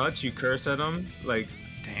one touch, you curse at him, like,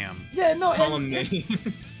 Damn. Yeah, no. call And him it's-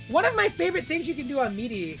 names. one of my favorite things you can do on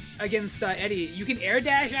Meaty against Eddie, you can air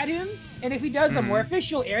dash at him, and if he does a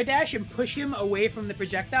Morphish, you'll air dash and push him away from the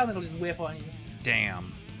projectile, and it'll just whiff on you.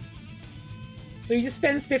 Damn. So he just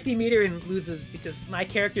spends 50 meter and loses because my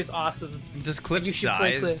character's awesome. Does You Cliff's should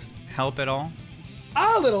play size help at all?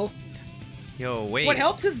 A little. Yo, wait. What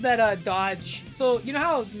helps is that dodge. So you know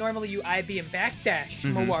how normally you IB and backdash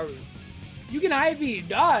Mawaru? You can IB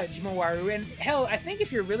dodge Mawaru, and hell, I think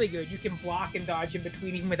if you're really good, you can block and dodge in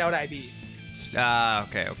between even without IB.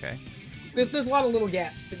 Okay. There's a lot of little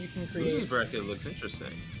gaps that you can Loses create. bracket looks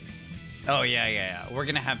interesting. Oh, yeah. We're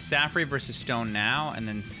going to have Saphri versus Stone now, and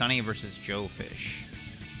then Sonny versus Joefish.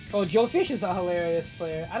 Oh, Joefish is a hilarious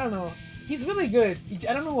player. I don't know. He's really good.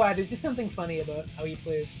 I don't know why. There's just something funny about how he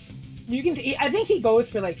plays. You can. I think he goes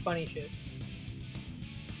for like funny shit.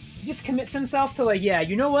 He just commits himself to like, yeah,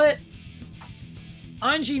 you know what?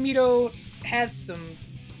 Anji Mito has some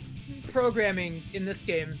programming in this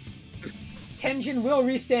game. Tenjin will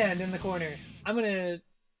restand in the corner. I'm gonna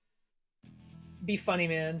be funny,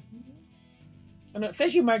 man. I know, it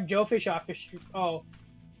says you marked Joefish off. Oh,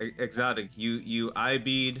 Exotic, you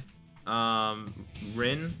IB'd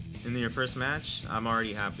Rin in your first match. I'm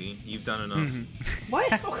already happy. You've done enough.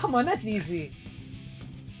 what? Oh, come on, that's easy.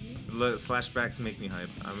 Slashbacks make me hype.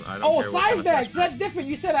 I don't Oh, care what kind of slashbacks. slashback. That's different.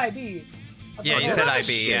 You said IB. Yeah, you Oh, said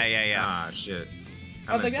shit. IB. Yeah. Ah, shit.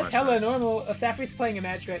 I was like, meant that's hella slashback. normal. Saphri's playing a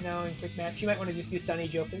match right now in quick match. You might want to just do Sonny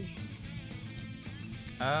Joefish.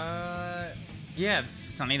 Yeah,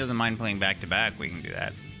 if Sonny doesn't mind playing back-to-back, we can do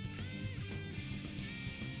that.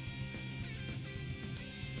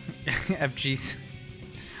 FG's...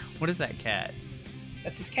 What is that cat?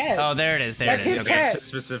 That's his cat. Oh, there it is. That's his cat. It's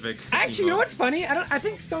specific. Actually, you know what's funny? I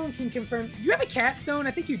think Stone can confirm. You have a cat, Stone?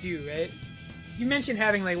 I think you do, right? You mentioned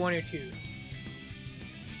having like 1 or 2.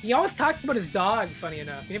 He always talks about his dog, funny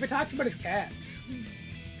enough. He never talks about his cats.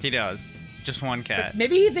 He does. Just one cat. But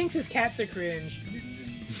maybe he thinks his cats are cringe.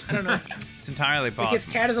 I don't know. It's entirely possible. Like his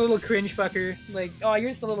cat is a little cringe fucker. Like, oh, you're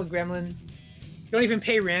just a little gremlin. You don't even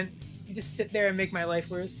pay rent. You just sit there and make my life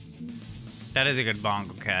worse. That is a good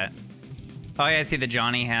bongo cat. Oh yeah, I see the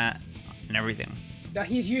Johnny hat and everything. Now,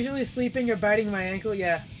 he's usually sleeping or biting my ankle,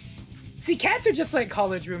 yeah. See, cats are just like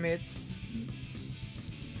college roommates.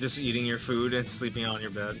 Just eating your food and sleeping on your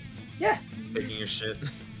bed. Yeah. Taking your shit.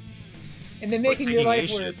 And then making your life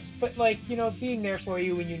shit. worse. But, like, you know, being there for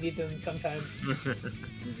you when you need them sometimes.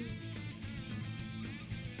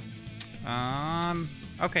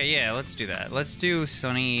 Okay, yeah, let's do that. Let's do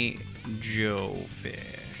Sonny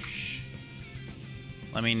Joefish.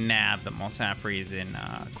 Let me nab them while Saphri's in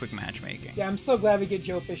quick matchmaking. Yeah, I'm so glad we get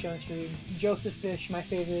Joefish on stream. Joseph Fish, my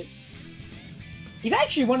favorite. He's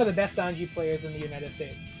actually one of the best Anji players in the United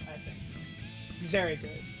States, I think. He's very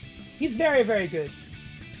good. He's very, very good.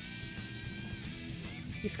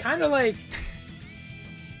 He's kind of like...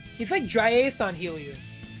 He's like Dry Ace on Helium.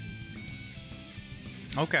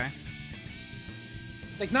 Okay.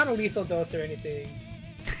 Like, not a lethal dose or anything.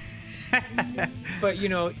 But, you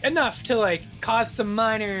know, enough to, like, cause some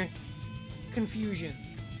minor confusion.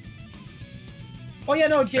 Oh, yeah,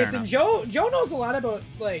 no, Jason, Joe knows a lot about,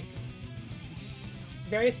 like,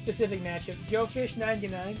 very specific matchup. Joefish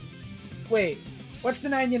 99. Wait, what's the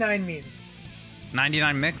 99 mean?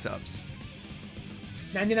 99 mix-ups.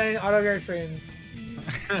 99 auto guard frames.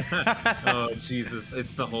 Oh, Jesus.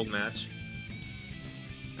 It's the whole match.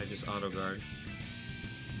 I just auto guard.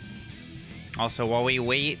 Also, while we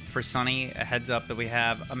wait for Sonny, a heads up that we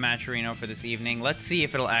have a matcherino for this evening. Let's see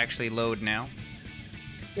if it'll actually load now.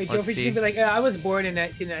 Wait, Joefish can be like, I was born in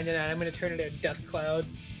 1999. I'm going to turn it into a dust cloud.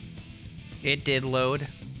 It did load.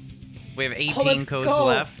 We have 18 codes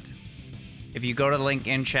left. If you go to the link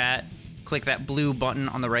in chat, click that blue button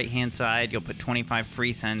on the right-hand side, you'll put 25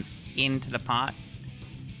 free cents into the pot.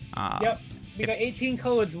 Yep. We got 18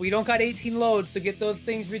 codes. We don't got 18 loads, so get those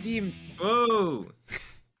things redeemed. Whoa!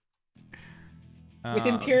 With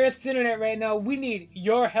Impurest's internet right now, we need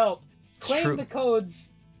your help. Claim the codes,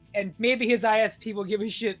 and maybe his ISP will give a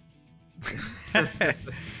shit.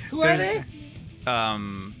 Who are they?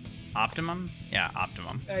 Optimum? Yeah,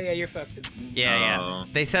 Optimum. Oh, yeah, you're fucked. Yeah.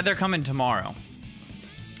 They said they're coming tomorrow.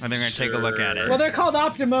 And they're going to take a look at it. Well, they're called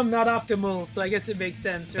Optimum, not Optimal, so I guess it makes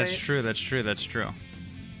sense, right? That's true.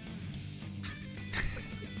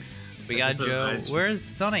 We got Joe. Where's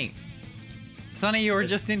Sonny? Sonny, you were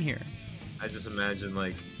just in here. I just imagine,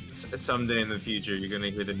 like, someday in the future, you're going to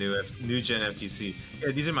hit a new gen FGC. Yeah,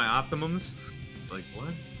 these are my Optimums. It's like,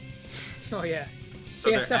 what? Oh, yeah. So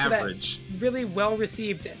they're average. Really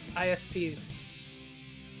well-received ISP.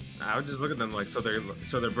 I would just look at them like, so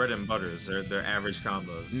they're bread and butters. They're average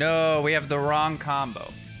combos. No, we have the wrong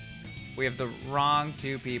combo. We have the wrong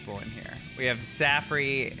two people in here. We have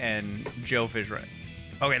Saphri and Joefish, right?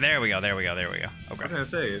 Okay, there we go. Okay. I was gonna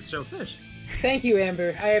say, it's Joefish. Thank you,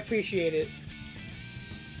 Amber. I appreciate it.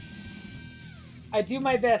 I do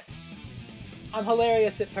my best. I'm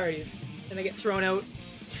hilarious at parties, and I get thrown out.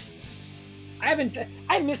 I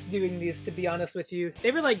miss doing these, to be honest with you.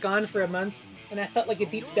 They were like gone for a month, and I felt like a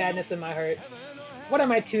deep sadness in my heart. What are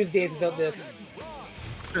my Tuesdays about this?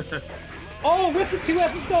 Oh, Rissa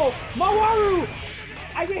 2S, let's go! Mawaru!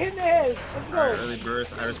 I get hit in the head. Let's go. Alright, early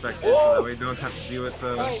burst. I respect it, so that way you don't have to deal with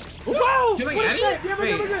the... Wow! Killing what is Eddie? that? Yeah,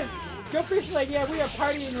 we're good. Joefish like, yeah, we are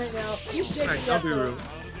partying right now. You should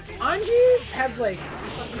Anji has like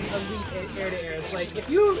fucking elite air-to-airs. Like, if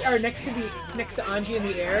you are next to Anji in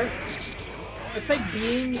the air, it's like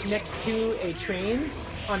being next to a train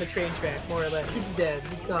on a train track, more or less. He's dead.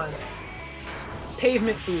 He's gone.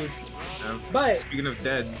 Pavement food. But speaking of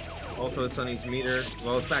dead, also Sonny's meter.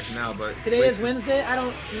 Well, it's back now, but today is Wednesday. I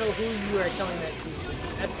don't know who you are telling that to.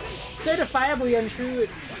 That's certifiably untrue.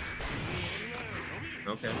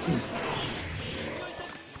 Okay.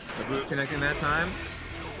 The boot connecting that time.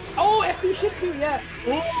 Oh, FB Shih Tzu, yeah.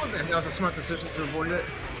 Oh, that was a smart decision to avoid it.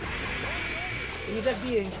 He's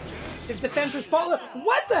FBing. His defense is faultless.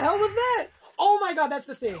 What the hell was that? Oh my god, that's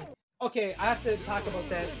the thing. Okay, I have to talk about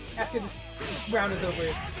that after this round is over.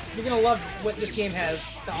 You're gonna love what this game has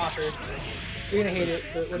to offer. You're gonna hate it,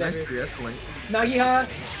 but whatever. Nice 3S link. Nagiha.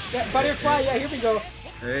 Yeah, Butterfly, yeah, here we go.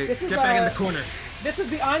 Hey, this is, get back in the corner. This is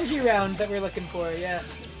the Anji round that we're looking for, yeah.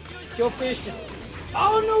 Joefish just...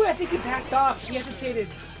 Oh no, I think he backed off. He hesitated.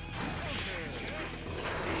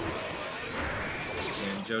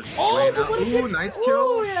 And Joe just ooh, nice kill.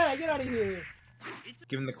 Oh yeah, get out of here.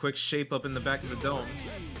 Giving the quick shape up in the back of the dome.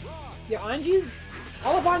 Yeah, Anji's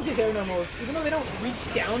All of Anji's air normals, even though they don't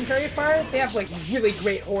reach down very far, they have like really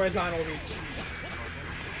great horizontal reach.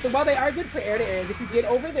 So while they are good for air-to-airs, if you get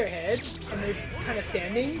over their head and they're kind of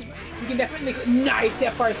standing, you can definitely make nice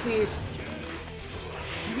FRC.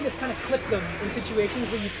 You can just kind of clip them in situations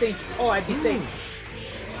where you think, oh, I'd be safe.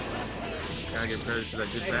 Gotta get credit for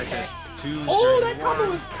that good backdash. Oh, that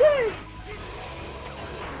combo was sick!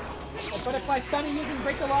 Oh, Butterfly Sonny using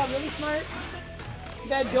Break the Law, really smart. Too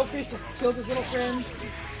bad Joefish just killed his little friend.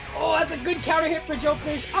 Oh, that's a good counter hit for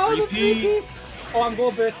Joefish. Oh, the 3P! Oh, I'm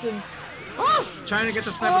goal bursting. Oh, trying to get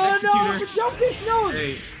the sniper executor. Oh no, but Joefish knows!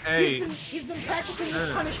 Hey. He's been practicing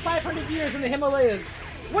this punish 500 years in the Himalayas.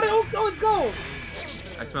 What? Oh, let's go!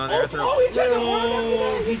 I smell an air throw. Oh, he tried to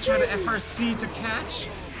he tried to FRC to catch.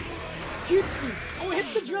 Oh, it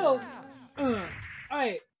hits the drill.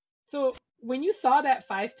 Alright, so when you saw that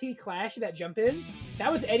 5P clash, that jump in, that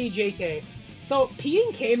was Eddie JK. So P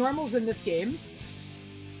and K normals in this game,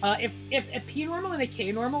 if a P normal and a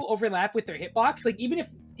K normal overlap with their hitbox, like even if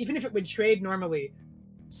it would trade normally,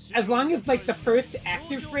 as long as like the first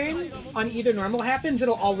active frame on either normal happens,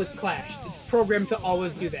 it'll always clash. It's programmed to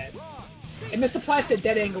always do that. And this applies to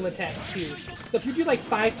dead angle attacks too. So if you do like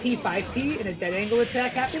 5P and a dead angle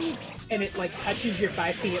attack happens, and it like touches your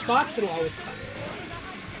 5P hitbox, it'll always come.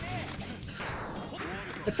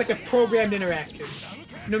 It's like a programmed interaction.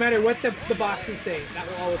 No matter what the boxes say, that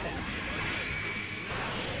will always happen.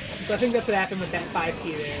 So I think that's what happened with that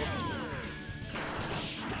 5P there.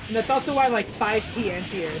 And that's also why like 5P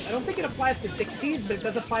anti-airs. I don't think it applies to 6Ps, but it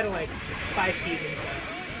does apply to like 5Ps and stuff.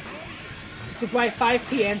 Which is why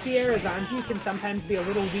 5P anti-air as Anji can sometimes be a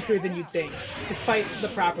little weaker than you'd think, despite the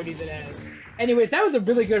properties it has. Anyways, that was a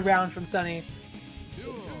really good round from Sonny.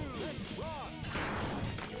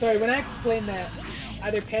 Sorry, when I explained that,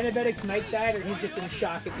 either Pandabetic's mic died or he's just in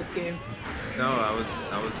shock at this game. No,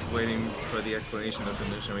 I was waiting for the explanation of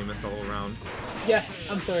submission. We missed the whole round. Yeah,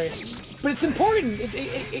 I'm sorry. But it's important.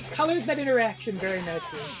 It colors that interaction very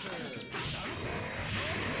nicely.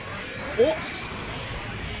 Oh!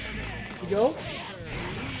 Here we go.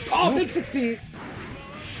 Oh, big 6P!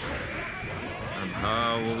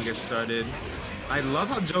 Will we get started? I love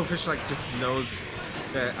how Joefish like just knows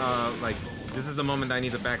that like this is the moment I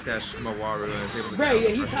need to backdash Mawaru and is able to right, yeah,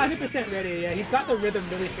 he's 100% ready. Yeah, he's got the rhythm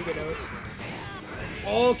really figured out.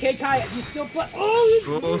 Oh, Kai, he's still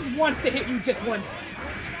he wants to hit you just once.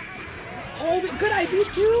 Oh, good ID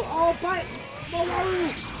too. Oh, but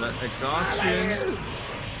Mawaru. The exhaustion.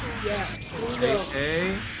 Yeah. Here we go.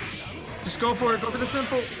 Hey. Just go for it. Go for the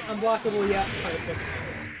simple. Unblockable. Yeah. Perfect.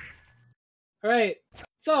 All right.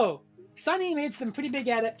 So Sonny made some pretty big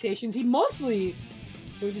adaptations. He mostly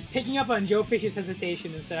was just picking up on Joefish's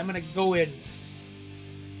hesitation and said, "I'm gonna go in."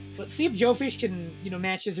 So let's see if Joefish can,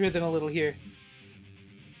 match his rhythm a little here.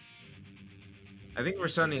 I think for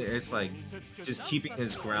Sonny, it's like just keeping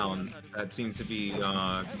his ground that seems to be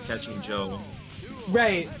catching Joe.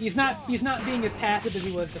 Right. He's not being as passive as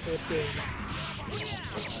he was the first game.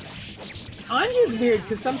 Anji's weird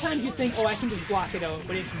because sometimes you think, oh, I can just block it out,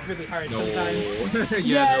 but it's really hard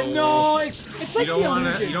sometimes. No. It's like you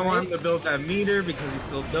don't want him to build that meter because he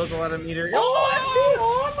still builds a lot of meter.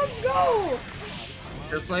 Oh, let's go!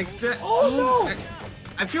 Just like that. Oh no!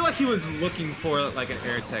 I feel like he was looking for like an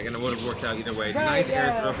air tag, and it would have worked out either way. Right, nice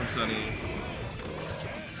air throw from Sonny.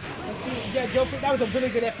 Let's see. Yeah, Joe, that was a really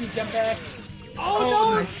good FD jump back. Oh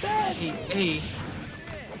no, nice. it's bad. Hey.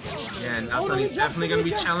 Yeah, now Sonny's definitely gonna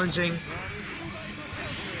be challenging.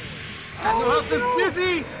 It's got no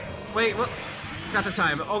dizzy. Wait, what? It's got the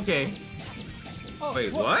time. Okay.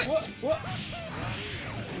 Wait, what? What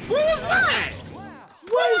was that?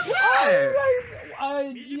 What was that?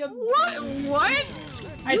 What?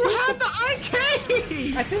 You had the IK!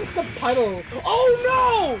 I think the puddle. Oh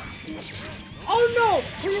no! Oh no!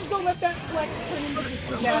 Please don't let that flex turn into this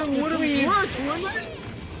disaster. It would have worked, wouldn't it?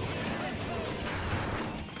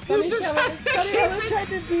 Sonny tried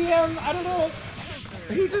to DM. I don't know.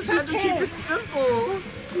 He just had to keep it simple.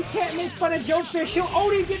 You can't make fun of Joefish. He'll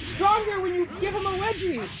only get stronger when you give him a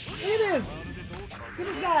wedgie. Look at this. Look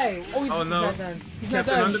at this guy. Oh, he's not done.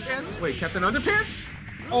 Captain Underpants? Wait, Captain Underpants?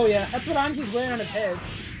 Oh yeah, that's what Anji's wearing on his head.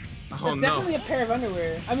 Oh That's definitely a pair of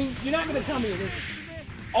underwear. I mean, you're not gonna tell me it isn't.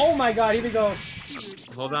 Oh my god, here we go.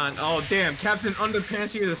 Hold on. Oh damn, Captain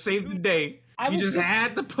Underpants here to save the day. You just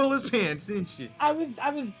had to pull his pants, didn't you? I was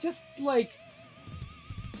just like,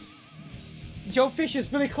 Joefish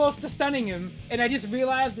is really close to stunning him, and I just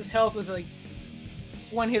realized his health was like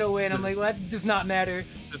one hit away, and I'm like, well, that does not matter.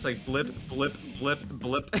 Just like blip, blip, blip,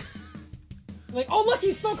 blip. Like, oh look,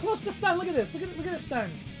 he's so close to stun. Look at this. Look at the stun.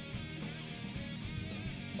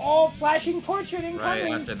 Oh, flashing portrait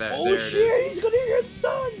incoming. Right after that, oh there shit, it is. he's gonna get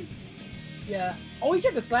stunned. Yeah. Oh, he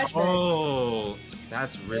tried to slash back. Oh,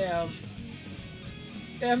 that's risky.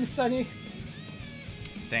 Damn, Sonny.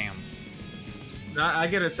 Damn. No, I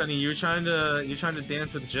get it, Sonny. You're trying to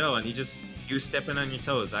dance with Joe, and you stepping on your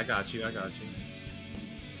toes. I got you.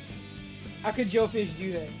 How could Joefish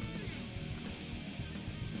do that?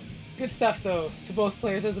 Good stuff, though, to both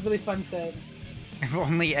players. It was a really fun set. If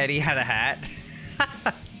only Eddie had a hat.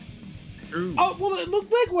 True. Oh, well, it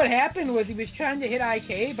looked like what happened was he was trying to hit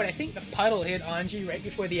IK, but I think the puddle hit Anji right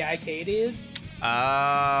before the IK did.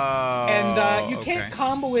 Oh. And you can't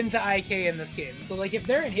combo into IK in this game. So, like, if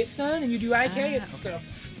they're in hit stun and you do IK, it's just gonna...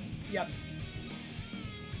 Yep.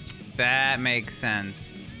 That makes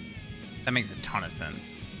sense. That makes a ton of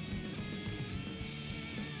sense.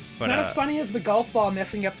 But, not as funny as the golf ball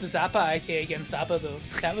messing up the Zappa IK against A.B.A, though.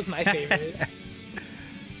 That was my favorite.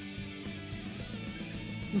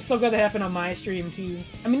 I'm so glad that happened on my stream, too.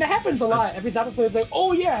 I mean, that happens a lot. Every Zappa player's like,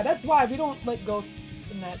 oh yeah, that's why we don't let Ghost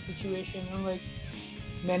in that situation. I'm like,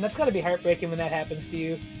 man, that's gotta be heartbreaking when that happens to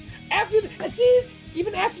you.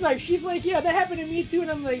 Even Afterlife, she's like, yeah, that happened to me too,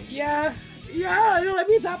 and I'm like, yeah, I know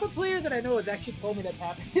every Zappa player that I know has actually told me that's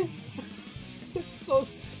happened. That's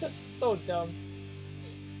so dumb.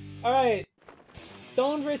 Alright,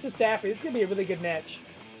 Stone versus Saphri. This is gonna be a really good match.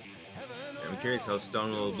 I'm curious how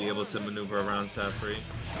Stone will be able to maneuver around Saphri.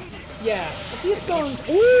 Yeah, let's see if Stone's...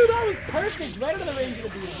 Ooh, that was perfect! Right out of the range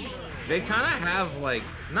of the beam. They kind of have, like,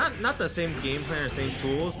 not the same game plan or same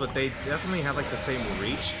tools, but they definitely have, like, the same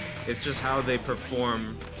reach. It's just how they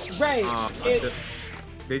perform. Right.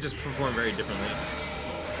 They just perform very differently.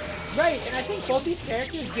 Right, and I think both these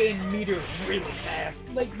characters gain meter really fast.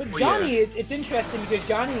 Like, but Johnny, it's interesting because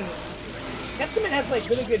Johnny... Testament has, like,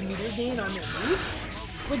 really good meter gain on their moves.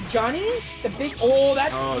 With Johnny, the big... Oh,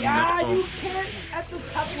 that's... Oh, yeah, no. you can't... That's a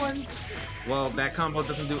tough one. Well, that combo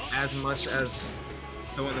doesn't do as much as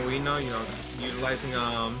the one that we know, you know, utilizing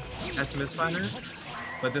Semifinals.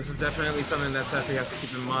 But this is definitely something that Saphri has to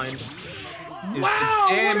keep in mind. Is wow,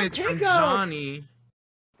 the damage from Johnny.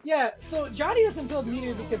 Yeah, so Johnny doesn't build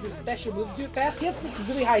meter because his special moves do it fast. He has this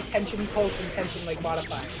really high tension pulse and tension like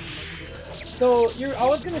modifier. So you're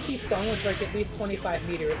always going to see Stone with like at least 25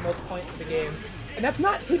 meter at most points of the game. And that's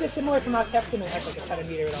not too dissimilar from how Testament has like a ton of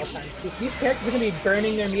meter at all times. Because these characters are going to be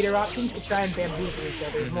burning their meter options to try and bamboozle each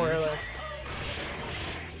other, more or less.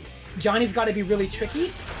 Johnny's got to be really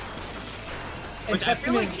tricky. Which I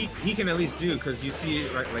feel like he can at least do, because you see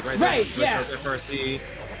right there, yeah. FRC,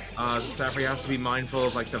 Saphri has to be mindful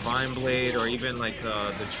of like the Vine Blade or even like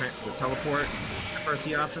the teleport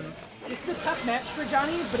FRC options. It's a tough match for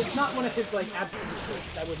Johnny, but it's not one of his like absolute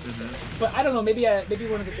worst, I wouldn't say. But I don't know, maybe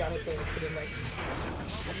one of the Johnny players could have like.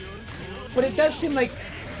 But it does seem like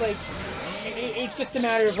it's just a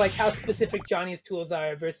matter of like how specific Johnny's tools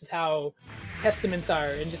are versus how Testament's are,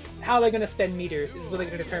 and just how they're gonna spend meter is really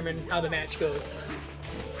gonna determine how the match goes.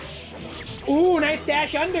 Ooh, nice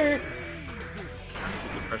dash under.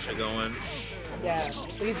 Good pressure going. Yeah,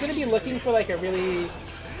 so he's gonna be looking for like a really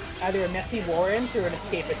either a messy warrant or an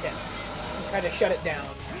escape attempt and try to shut it down.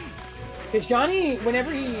 Because Johnny,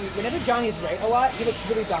 whenever Johnny's right a lot, he looks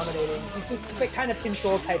really dominating. He's like kind of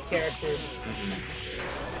control type character.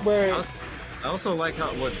 Where I also like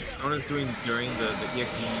what Stone is doing during the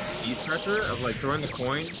EXE beast pressure of like throwing the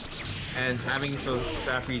coin and having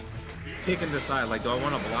Saphri pick and decide like, do I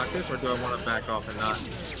want to block this or do I want to back off and not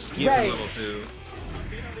give him level 2?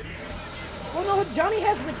 Well, no, Johnny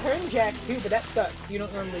has return jack too, but that sucks. You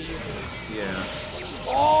don't normally use it. Yeah.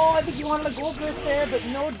 Oh, I think you wanted a gold burst there, but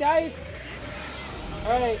no dice.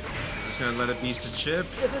 All right. Just gonna let it beat to chip.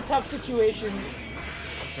 It's a tough situation.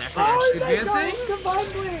 Saphri actually advancing.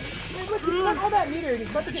 Divine Blade. Man, look, he's got all that meter, and he's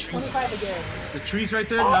about to get 25 again. The tree's right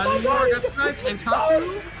there, not anymore. Got sniped. And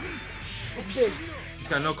Kasu. It's big. He's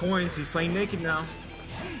got no coins. He's playing naked now.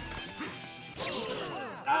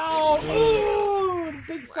 Oh, ooh,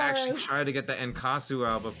 big fire. Actually tried to get the Nkasu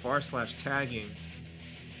out, but /tagging.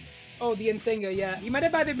 Oh, the Nsenga, yeah. He might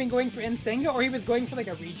have either been going for Nsenga or he was going for like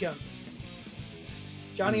a rejump.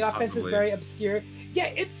 Johnny offense is very obscure. Yeah,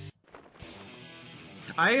 it's...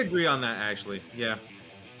 I agree on that, actually. Yeah.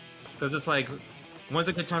 Because it's like, once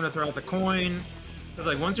a good time to throw out the coin. Because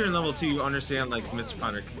like, once you're in level 2, you understand like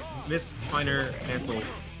Mistfinder cancel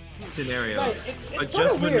scenarios. Right, but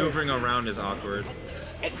just maneuvering around is awkward.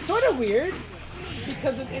 It's sort of weird,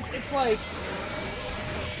 because it's like,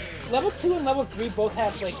 level 2 and level 3 both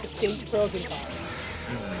have like distinct pros and cons.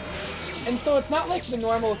 And so it's not like the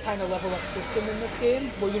normal kind of level up system in this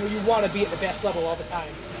game, where you want to be at the best level all the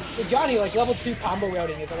time. With Johnny, like level 2 combo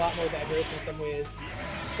routing is a lot more diverse in some ways.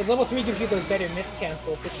 The level 3 gives you those better miss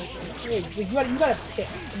cancels. So it's like, you gotta pick,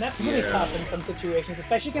 and that's really tough in some situations,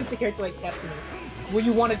 especially against a character like Testament, where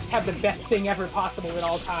you want to just have the best thing ever possible at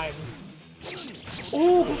all times.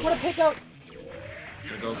 Ooh, but what a pickup!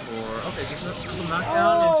 Gonna go for just a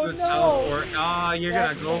knockdown into a teleport. Ah, you're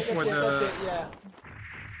gonna go for the.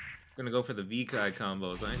 Gonna go for the V-Kai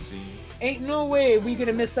combos. I see. Ain't no way we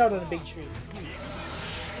gonna miss out on a big tree.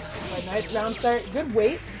 Right, nice round start. Good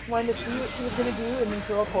weight. Just wanted to see what she was gonna do and then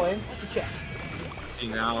throw a coin just to check. See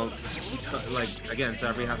now, like again,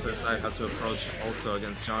 Saphri has to decide how to approach also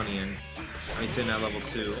against Johnny, and he's sitting at level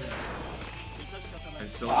 2. And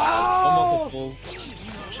still almost a full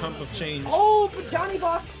chunk of change. Oh, but Johnny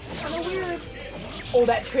box kind of weird. Oh,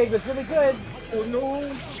 that trade was really good. Oh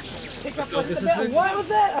no. Pick up what was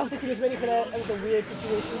that? I don't think he was ready for that. That was a weird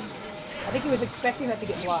situation. I think he was expecting that to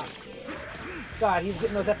get blocked. God, he's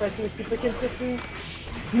getting those FRCs super consistent.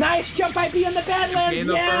 Nice jump IP on the Badlands!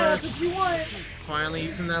 Yeah, that's what you want! Finally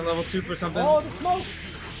using that level 2 for something. Oh, the smoke!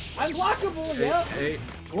 Unblockable, yeah. Hey.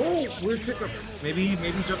 Oh, weird pickup. Maybe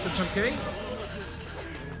jump the jump K?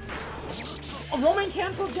 A Roman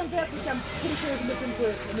canceled jump S, which I'm pretty sure is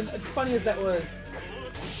misinput. I mean, as funny as that was.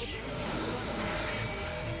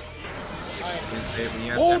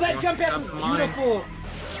 Right. Oh, that jump S was beautiful!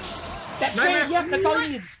 That trade, yep, that's all he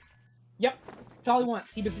needs. Yep, that's all he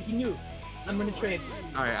wants. He knew. I'm gonna trade.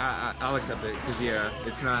 All right, I'll accept it because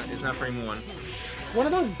it's not frame 1. One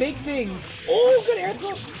of those big things. Oh, good air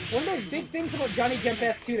throw. One of those big things about Johnny Jump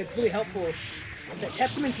S too that's really helpful is that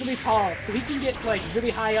Testament's really tall, so he can get like really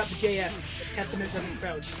high up JS if Testament doesn't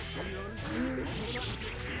crouch.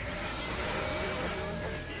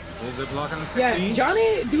 Oh, good block on the Yeah,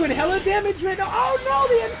 Johnny doing hella damage right now. Oh no,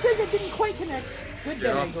 the N-Sigma didn't quite connect. Good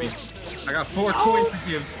damage. I got 4 coins to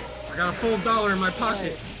give. I got a full $1 in my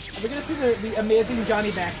pocket. Right. We're gonna see the amazing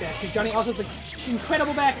Johnny backdash, because Johnny also has an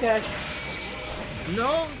incredible backdash.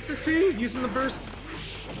 No, 6P, using the burst.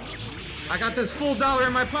 I got this full $1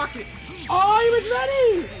 in my pocket. Oh, he was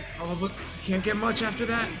ready! Oh, look, can't get much after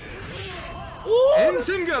that. Ooh,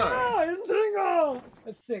 N-Sigma! Yeah, N-Sigma!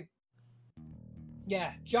 That's sick.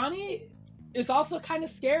 Yeah, Johnny is also kind of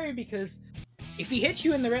scary because if he hits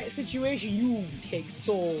you in the right situation, you take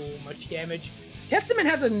so much damage. Testament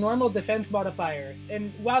has a normal defense modifier,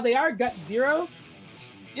 and while they are gut 0,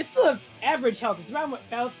 they still have average health. It's around what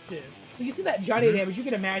Faust's is. So you see that Johnny damage, you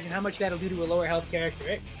can imagine how much that'll do to a lower health character.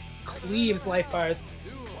 It cleaves life bars.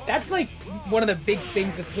 That's like one of the big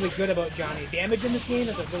things that's really good about Johnny. Damage in this game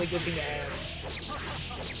is a really good thing to have.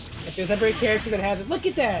 If there's ever a character that has it, look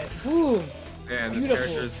at that! Boom! Yeah, this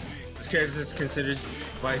character is considered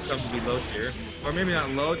by some to be low tier. Or maybe not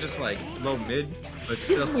low, just like low mid, but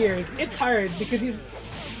still. He's weird. It's hard because he's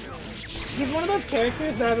one of those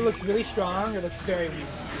characters that either looks really strong or looks very weak.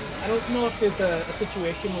 I don't know if there's a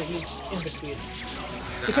situation where he's in between.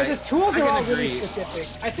 Because his tools are all really specific.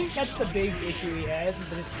 I think that's the big issue he has, is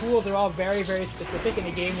that his tools are all very, very specific in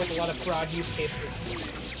a game with a lot of broad use cases.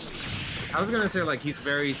 I was gonna say, like, he's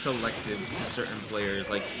very selective to certain players.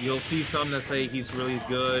 Like, you'll see some that say he's really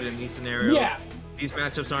good in these scenarios. Yeah. These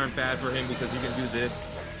matchups aren't bad for him because you can do this.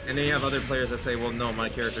 And then you have other players that say, well, no, my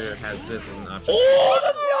character has this as an option.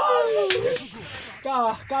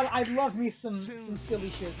 Oh, God, I love me some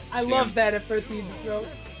silly shit. I love that at first season, bro.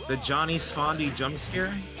 The Johnny Spondy jump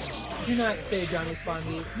scare? Do not say Johnny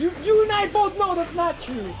Spondy. You and I both know that's not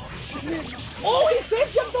true. Oh, he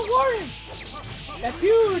safe jumped the Warren! That's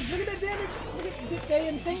huge! Look at that damage! Look at the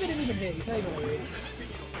insane didn't even hit. He's not even worried.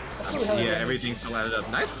 Yeah, everything's still added up.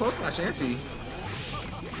 Nice close slash Anji.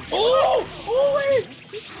 Oh! Oh wait!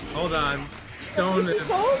 Hold on. Stone's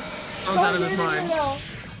out of his mind.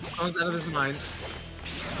 Stone's out of his mind.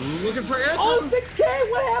 Looking for air. Oh,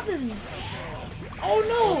 6K! What happened? Oh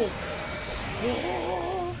no!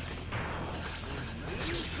 Oh.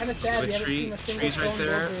 Kind of sad we haven't seen a single stone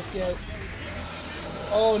Joefish yet.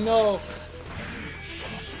 Oh no!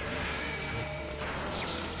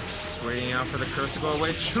 Waiting out for the curse to go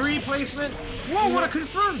away. Tree placement! Whoa, what a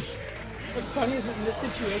confirm! What's funny is that in this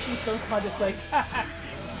situation, Stone's probably just like, haha,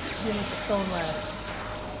 you make the Stone laugh.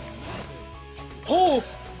 Oh!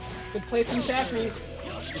 Good place from Saphri.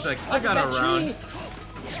 He's like, I got around.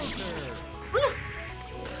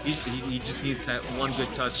 He just needs that one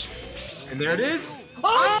good touch. And there it is!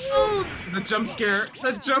 Oh! The jump scare!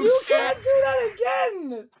 The jump scare! You can't do that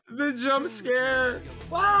again! The jump scare!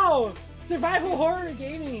 Wow! Survival horror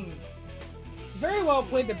gaming! Very well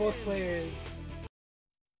played to both players.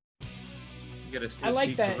 I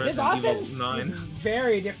like that. His offense is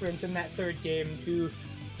very different in that third game to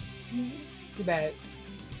that.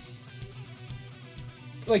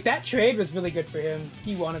 Like, that trade was really good for him.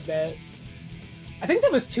 He wanted that. I think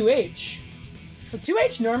that was 2H. So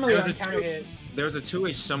 2H normally There's on a counter hit. There's a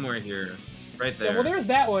 2H somewhere here. Right there. Yeah, well, there's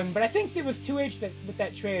that one, but I think there was 2H with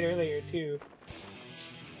that trade earlier, too.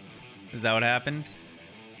 Is that what happened?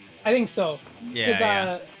 I think so.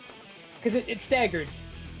 Yeah, Because it staggered.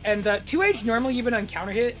 And 2H normally, even on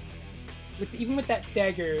counter hit, even with that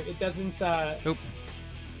stagger, it doesn't... Oop.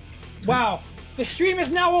 Wow. The stream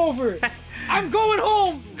is now over. I'm going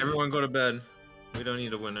home. Everyone go to bed. We don't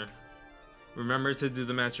need a winner. Remember to do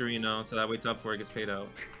the match arena so that way top 4 gets paid out.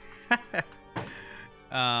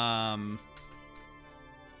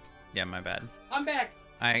 Yeah, my bad. I'm back.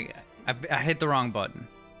 I hit the wrong button.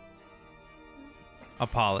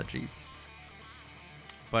 Apologies.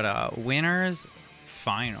 But winners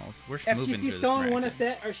finals. We're moving through this fgcstone won a bracket.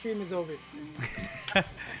 set. Our stream is over.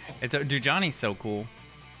 Dude, Johnny's so cool.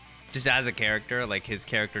 Just as a character, like his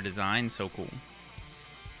character design, so cool.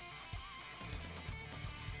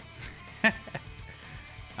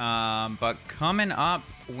 But coming up,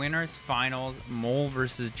 winners finals, Mole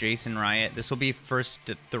versus JasonRiot. This will be first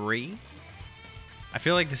to 3. I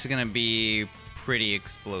feel like this is gonna be pretty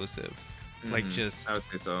explosive. Like just I would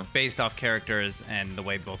say so. based off characters and the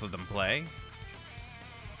way both of them play.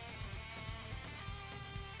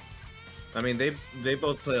 I mean, they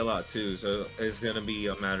both play a lot too, so it's gonna be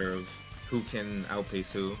a matter of who can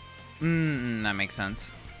outpace who. That makes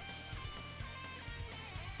sense.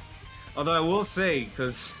 Although I will say,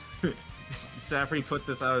 because Saphri put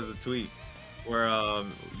this out as a tweet, where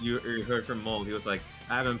you heard from Mold, he was like,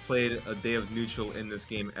 I haven't played a day of neutral in this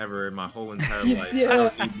game ever in my whole entire life. Yeah. I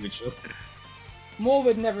don't need neutral. Mole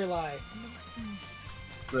would never lie.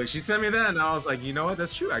 Look, she sent me that, and I was like, you know what?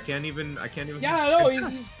 That's true. I can't even. Yeah, no,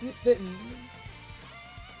 contest. he's spitting.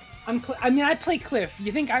 I mean, I play Cliff.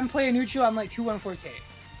 You think I'm playing neutral? I'm like 214K.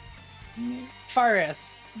 Fire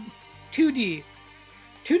S. 2D.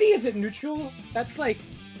 2D isn't neutral. That's like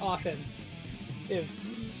offense.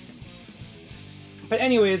 But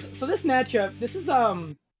anyways, so this matchup, this is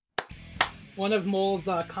one of Mole's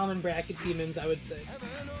common bracket demons, I would say.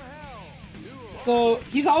 So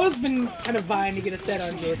he's always been kind of vying to get a set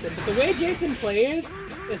on Jason, but the way Jason plays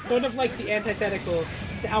is sort of like the antithetical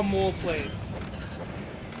to how Mole plays.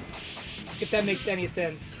 If that makes any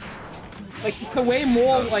sense. Like just the way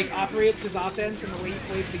Mole like operates his offense and the way he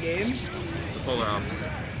plays the game. The polar opposite.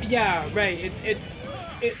 Yeah, right. It's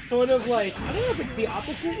sort of like, I don't know if it's the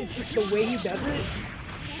opposite, it's just the way he does it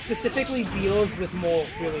specifically deals with Mole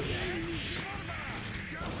really well.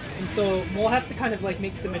 And so Mole has to kind of like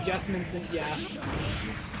make some adjustments and yeah.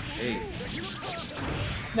 Hey.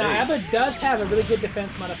 Now A.B.A does have a really good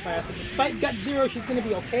defense modifier, so despite gut 0, she's gonna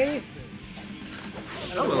be okay.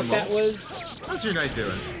 I don't know what that was. How's your night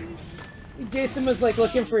doing? Jason was like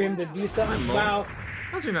looking for him to do something. Wow.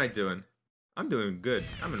 How's your night doing? I'm doing good.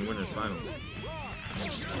 I'm in winners finals.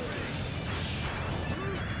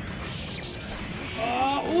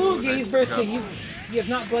 Oh, ooh, yeah, he's bursting. He has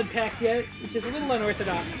not blood packed yet, which is a little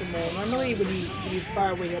unorthodox for Mole. Normally when he's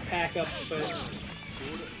far away he'll pack up, but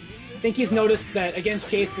I think he's noticed that against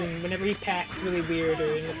Jason, whenever he packs really weird or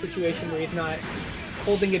in a situation where he's not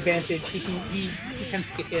holding advantage, he tends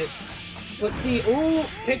to get hit. So let's see. Ooh,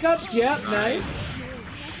 pickups, yep, nice.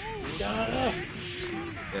 Yeah,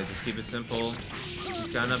 just keep it simple.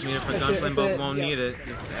 He's got enough meter for gunflame, but won't need it.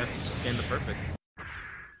 Just gain the perfect.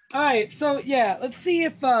 Alright, so yeah, let's see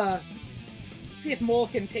if Mole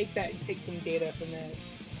can take some data from that.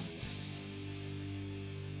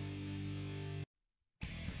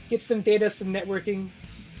 Get some data, some networking.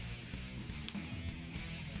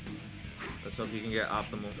 Let's hope you can get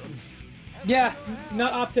optimal. Yeah,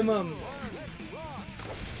 not optimum.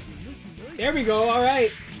 There we go,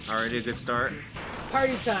 alright. Already a good start.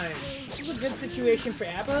 Party time. This is a good situation for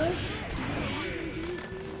A.B.A.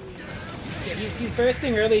 Yeah, he's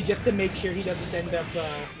bursting early just to make sure he doesn't end up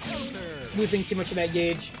losing too much of that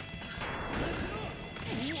gauge.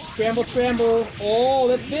 Scramble, scramble. Oh,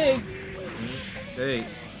 that's big. Hey.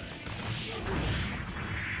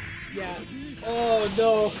 Yeah. Oh,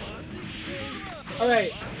 no.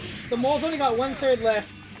 Alright. So Mole's only got 1/3 left.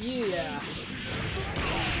 Yeah.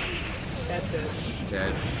 That's it.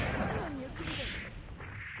 Dead.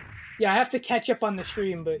 Yeah, I have to catch up on the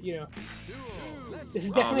stream, but, you know. This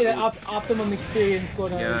is definitely the optimum experience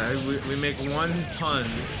going on. Yeah, we make one pun,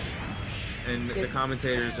 and the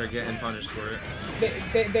commentators are getting punished for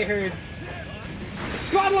it. They heard.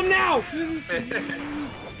 Throttle him now!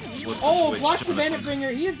 Oh, blocks the Bandit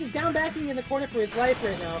Bringer. He is just down backing in the corner for his life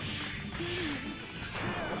right now.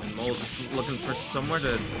 Mole just looking for somewhere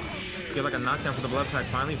to get like a knockdown for the blood pack.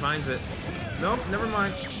 Finally finds it. Nope, never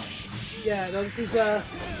mind. Yeah, no, this is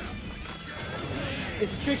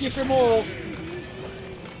it's tricky for Mole.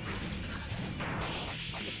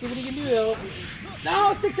 see what he can do though.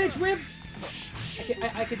 No, 6H whipped!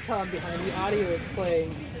 I can tell I'm behind. The audio is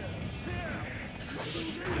playing.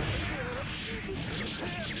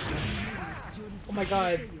 Oh my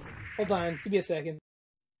god. Hold on, give me a second.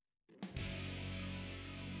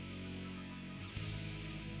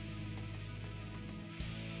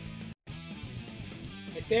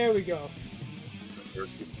 Right, there we go.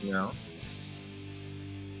 Now.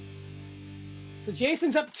 So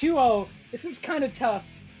Jason's up 2-0. This is kind of tough.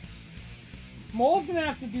 Mole's gonna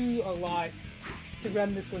have to do a lot to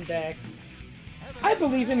run this one back. I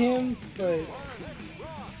believe in him, but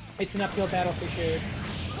it's an uphill battle for sure.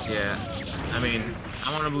 Yeah, I mean,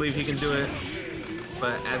 I want to believe he can do it,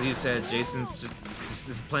 but as you said, Jason's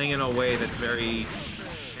just playing in a way that's very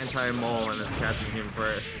anti-Mole and is catching him for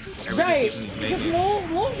every decision he's making. Because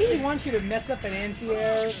Mole really wants you to mess up an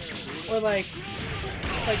anti-air or like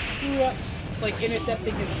screw up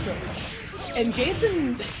intercepting his approach. And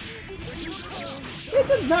Jason's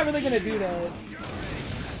not really gonna do that.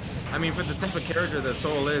 I mean, for the type of character that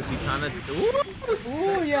Soul is, he kind of.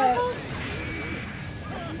 Ooh, yeah.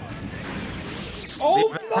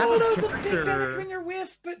 Oh no, that was a big Bandit Bringer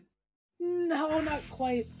whiff, but no, not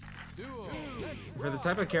quite. For the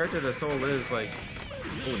type of character that Soul is, like,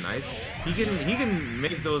 oh nice. He can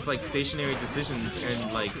make those like stationary decisions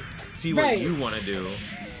and like see what you want to do.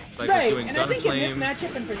 Like doing and gun I think flame. in this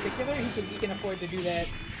matchup in particular, he can afford to do that.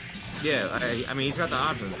 Yeah, I mean, he's got the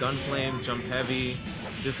options. Gun flame, jump heavy.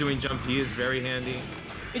 Just doing jump P is very handy.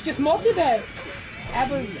 It's just mostly that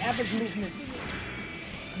A.B.A.'s movements.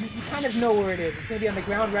 You kind of know where it is. It's going to be on the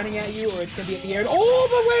ground running at you, or it's going to be at the air. Oh,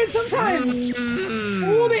 but wait, sometimes!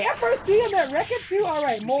 Oh, the FRC on that Rekatsu!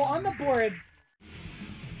 Alright, Mole on the board.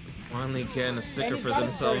 Finally getting a sticker for got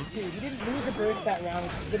themselves. His burst too. He didn't lose a burst that round,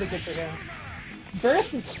 which is really good for him.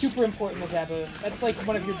 Burst is super important with A.B.A. That's like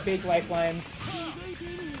one of your big lifelines.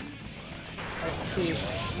 Alright, let's see.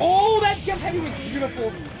 Oh, that jump heavy was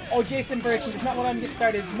beautiful. Oh, Jason burst. He does not let him get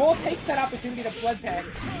started. Mole takes that opportunity to blood pack.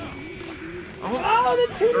 Oh,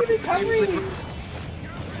 the 2D recovery!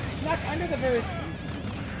 Snuck under the burst.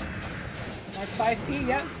 Nice 5P,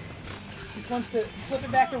 yep. Just wants to flip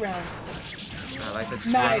it back around. I like that.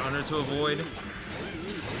 Just run under to avoid.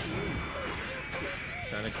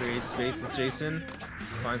 Trying to create space as Jason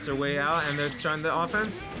finds their way out, and they're starting the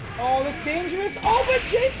offense. Oh, that's dangerous. Oh, but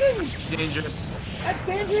Jason! Dangerous. That's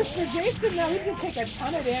dangerous for Jason now. He's going to take a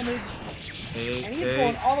ton of damage. And he's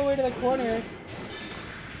going all the way to the corner.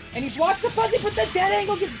 And he blocks the fuzzy, but the dead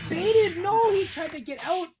angle gets baited. No, he tried to get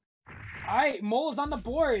out. Alright, Mole is on the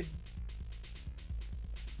board.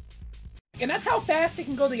 And that's how fast it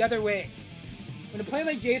can go the other way. When a player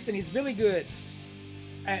like Jason, he's really good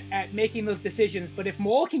at making those decisions. But if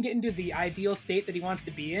Mole can get into the ideal state that he wants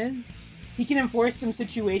to be in, he can enforce some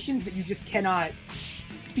situations that you just cannot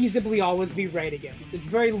feasibly always be right against. It's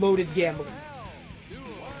very loaded gambling.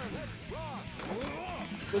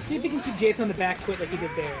 Let's see if he can keep Jason on the back foot like he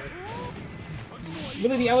did there.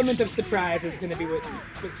 Really, the element of surprise is going to be what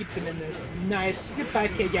keeps him in this. Nice. Good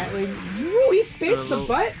 5K Gatling. Woo, he spaced the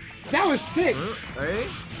butt. That was sick. Hey?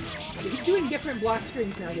 He's doing different block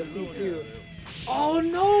strings now, you'll see, too. Oh,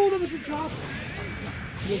 no, that was a drop.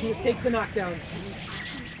 Yeah, he just takes the knockdown.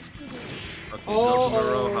 Okay,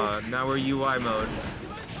 oh. Now we're UI mode.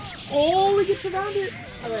 Oh, he gets around it.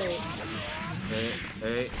 All right.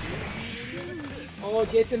 Hey. Oh,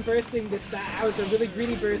 Jason bursting this. That was a really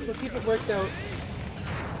greedy burst. Let's see if it works out.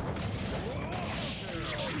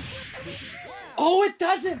 Oh, it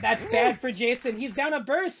doesn't! That's bad for Jason. He's down a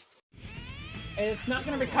burst. And it's not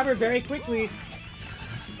going to recover very quickly.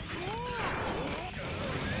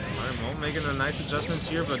 Alright, Mole making the nice adjustments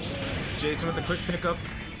here, but Jason with the quick pickup.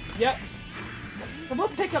 Yep. So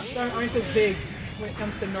most pickups aren't as big when it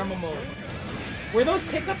comes to normal mode. Where those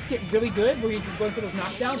pickups get really good, where he's just going for those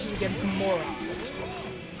knockdowns, is against Mora.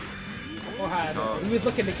 Or Hayato. He was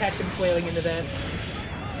looking to catch him flailing into that.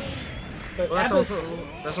 But well,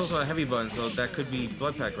 that's also a heavy button, so that could be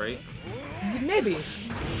blood pack, right? Maybe.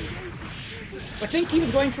 I think he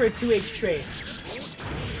was going for a 2H trade.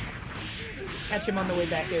 Catch him on the way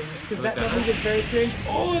back in. Because that move is very strange.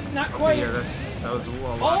 Oh, it's not quite. Yeah, that was a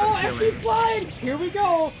lot of stealing. FB slide! Here we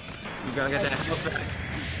go! You gotta get that health back.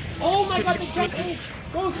 Oh my god, the jump H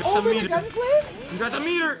goes over the gun flame? You got the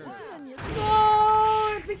meter! No!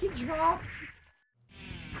 I think he dropped.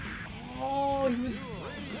 Oh, he was...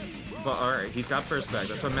 But alright, he's got first back.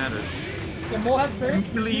 That's what matters. The Mole has burst.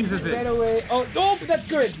 He really uses it. Right away. Oh, no, but that's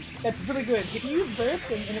good. That's really good. If you use burst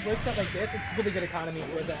and it works out like this, it's really good economy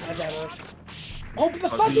for that. Oh, but the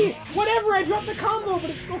fuzzy! Whatever, I dropped the combo, but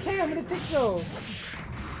it's okay. I'm gonna take though.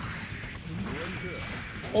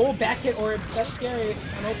 Oh, back hit orbs. That's scary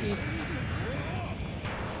on OP.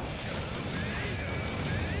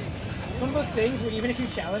 It's one of those things where even if you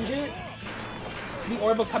challenge it, the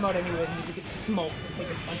orb will come out anyway and you get smoked and take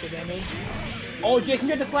a bunch of damage. Oh, Jason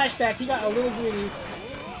got the slash back. He got a little greedy.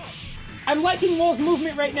 I'm liking Mole's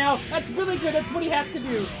movement right now. That's really good. That's what he has to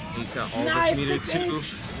do. He's got all this meter too.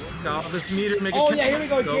 He's got all this meter. Make yeah, here we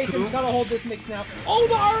go. Jason's got to hold this mix now. Oh,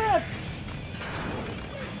 the RS!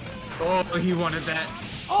 Oh, he wanted that.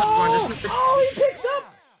 Oh, he picks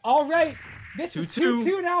up. All right. This is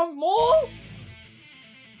 2-2 now. Mole?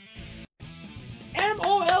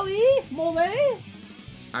 M-O-L-E? Mole?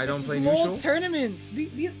 I don't play Mole's neutral. Tournaments.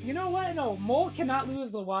 You know what? No, Mole cannot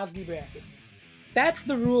lose the WASD bracket. That's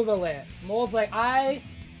the rule of the land. Mole's like, I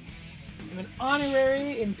am an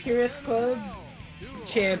honorary ImpurestClub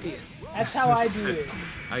champion. That's how I do it.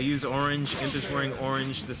 I use orange. Imp is wearing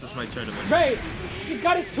orange. This is my tournament. Right. He's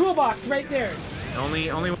got his toolbox right there.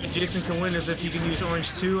 Only way Jason can win is if he can use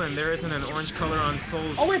orange too, and there isn't an orange color on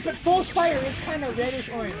Soul's. Oh wait, but Soul's Fire is kind of reddish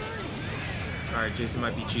orange. All right, Jason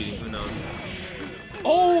might be cheating. Who knows?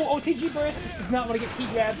 Oh, OTG burst just does not want to get key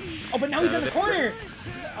grabbed. Oh, but now he's in the corner.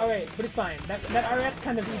 All right, but it's fine. That RS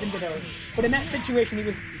kind of evened it out. But in that situation, he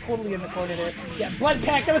was totally in the corner there. Yeah, blood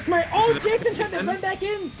pack. That was smart. Oh, Jason tried to run back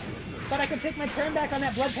in. Thought I could take my turn back on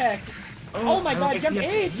that blood pack. Oh my God, jump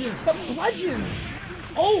age. The bludgeon.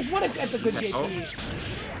 Oh, that's a good JP.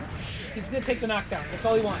 He's gonna take the knockdown. That's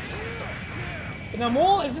all he wants. But now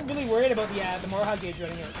Mole isn't really worried about the Morha gauge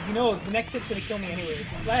running out. Because he knows the next hit's gonna kill me anyways.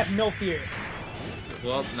 So I have no fear.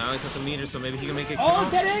 Well, now he's at the meter, so maybe he can make it count. count.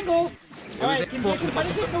 Oh, dead angle! Alright, can Jason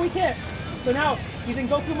punish this? No, he can't. So now, he's in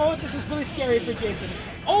Goku mode. This is really scary for Jason.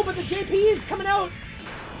 Oh, but the JP is coming out!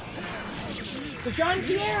 The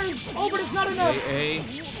Jean-Pierre's! Oh, but it's not enough!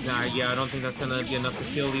 Nah, yeah, I don't think that's gonna be enough to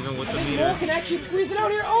kill even with the meter. Mole can actually squeeze it out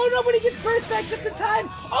here. Oh, nobody gets burst back just in time!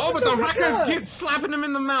 Oh, but the Rekka keeps slapping him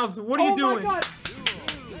in the mouth! What are you doing? Oh my God!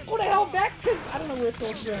 Oh, the hell, back to... I don't know where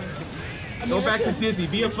Soul's going. Go back to Dizzy.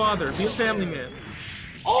 Be a father. Be a family man.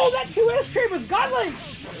 Oh, that 2S trade was godlike!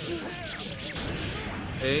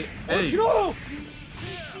 Hey. No!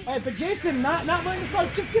 Alright, but Jason, not letting this out,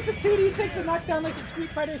 just gets a 2D, takes a knockdown like it's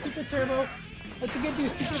Street Fighter Super Turbo. What's he gonna do?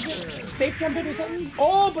 Safe jump in or something?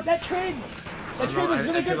 Oh, but that trade was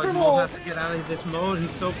really good for Mole. Mole has to get out of this mode.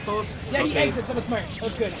 He's so close. Yeah, he exits. That was smart. That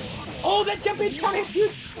was good. Oh, that jump H counter hit's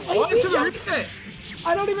huge. Oh, it's a reset.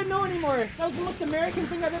 I don't even know anymore. That was the most American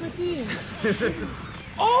thing I've ever seen.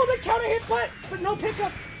 Oh, the counter hit butt, but no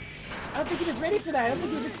pickup. I don't think he was ready for that. I don't think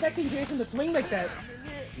he was expecting Jason to swing like that.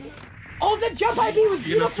 Oh, that jump IB was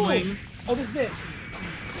beautiful. Oh, this is it.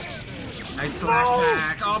 Nice slash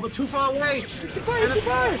back. Oh, but too far away. He's too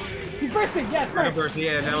far. He's bursting. Yeah, smart.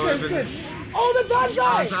 Good. Oh, the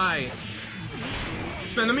Donzai.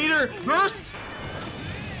 Spin the meter. Burst.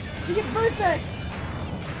 He gets burst back.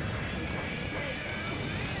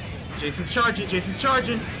 Jason's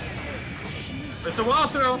charging. There's a wall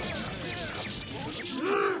throw.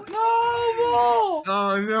 No!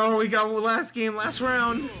 Oh no, we got last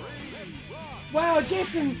round. Wow,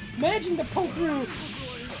 Jason managing to pull through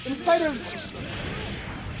in spite of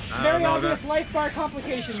very obvious life bar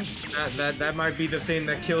complications. That might be the thing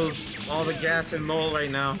that kills all the gas in Mole right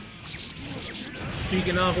now.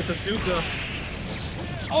 Speaking of, with the Suka.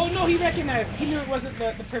 Oh no, he recognized. He knew it wasn't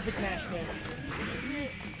the perfect match there.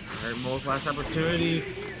 Alright, Mole's last opportunity.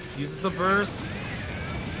 Uses the burst.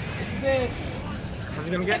 This is it. How's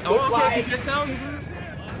he gonna get? Oh, okay, he gets out. He's in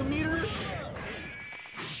the meter.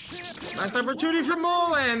 Last opportunity for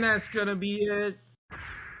Mole, and that's gonna be it.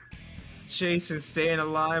 Jason staying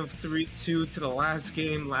alive 3-2 to the last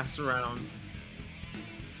game, last round.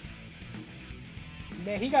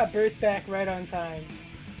 Man, he got burst back right on time.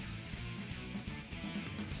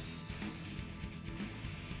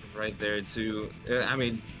 Right there, too. I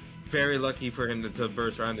mean, very lucky for him to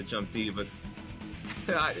burst around the jump D, but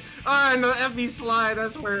and the FB slide,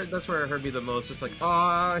 that's where it hurt me the most. Just like,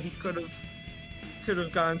 he could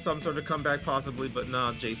have gotten some sort of comeback possibly, but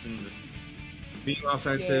no, Jason just being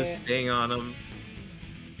offensive, staying on him.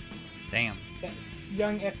 Damn. That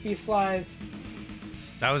young FB slide.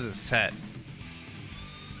 That was a set.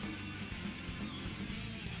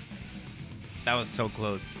 That was so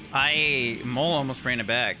close. Mole almost ran it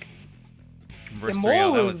back. Verse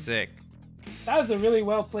 3-0, that was sick. That was a really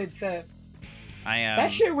well played set.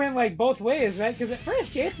 That shit went like both ways, right? Because at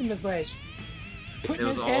first Jason was like putting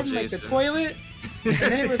his head in like the toilet, and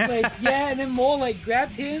then it was like and then Mole like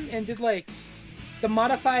grabbed him and did like the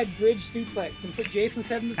modified bridge suplex and put Jason's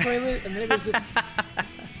head in the toilet, and then it was just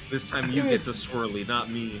This time you get the swirly, not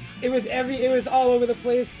me. It was all over the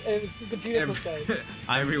place. It was just a beautiful sight.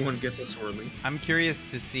 Everyone gets a swirly. I'm curious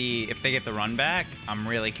to see if they get the run back. I'm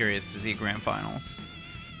really curious to see grand finals.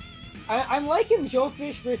 I'm liking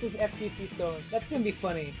Joefish versus fgcstone. That's gonna be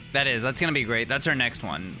funny. That's gonna be great. That's our next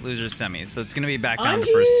one, losers semis. So it's gonna be back down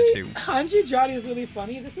to first to 2. Anji Johnny is really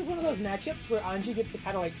funny. This is one of those matchups where Anji gets to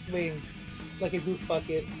kind of like swing like a goof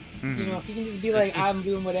bucket. You know, he can just be like, I'm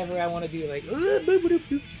doing whatever I want to do, like,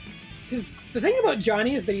 because the thing about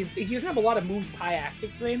Johnny is that he doesn't have a lot of moves with high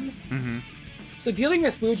active frames. So dealing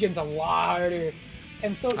with Fujin's a lot harder,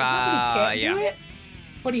 and so it's not that he can't do it,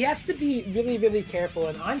 but he has to be really, really careful.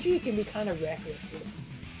 And Anji can be kind of reckless.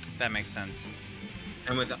 That makes sense.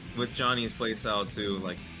 And with Johnny's playstyle too,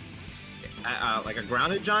 like a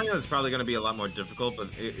grounded Johnny is probably going to be a lot more difficult, but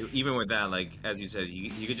even with that, like as you said,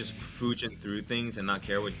 you could just Fujin through things and not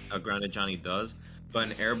care what a grounded Johnny does. But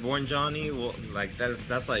an airborne Johnny, well, like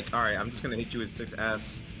that's like, all right, I'm just gonna hit you with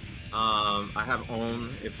 6S. I have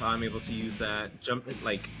own if I'm able to use that. Jump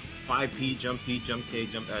like 5P, jump P, jump K,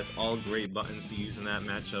 jump S, all great buttons to use in that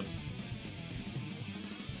matchup.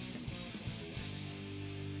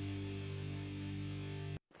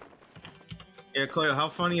 Yeah, Koyo, how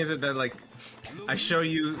funny is it that like I show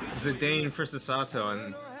you Zidane versus Zato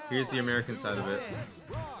and here's the American side of it.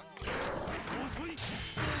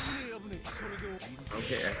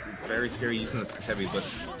 Okay, very scary using this heavy, but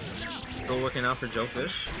still working out for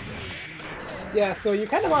Joefish. Yeah, so you're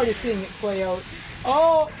kind of already seeing it play out.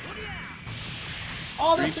 Oh!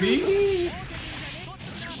 Oh, the 3P!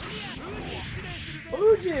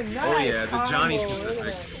 Fujin, nice! Oh yeah, the Johnny combo.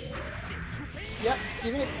 specifics. Yep,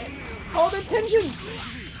 even oh, the tension!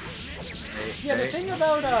 Yeah, the thing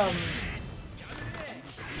about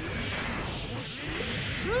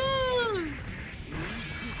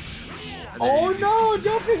oh no!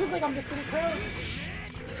 Joefish is like, I'm just gonna crouch.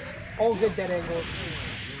 Oh, good dead angle.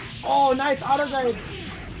 Oh, nice auto guard.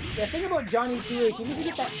 The thing about Johnny 2H, even if you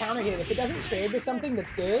get that counter hit, if it doesn't trade with something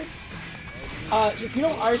that's good, if you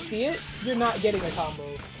don't RC it, you're not getting a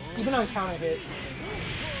combo, even on counter hit.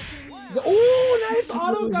 Oh, nice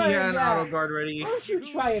auto guard! Yeah, an auto guard ready. Don't you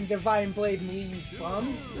try and divine blade me, you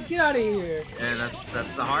bum! Get out of here! And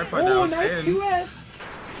that's the hard part. Oh, nice 2S!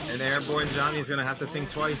 And airborne Johnny's gonna have to think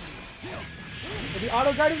twice. The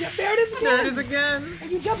auto guard is up. There it is again! There it is again! Are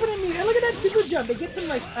you jumping at me? And look at that super jump. It gets him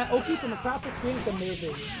like Oki from across the screen. It's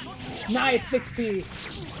amazing. Nice 6P.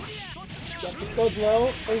 Yep, this goes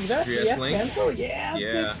low. Oh, was that a 3S cancel? Yeah.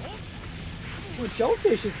 Yeah. So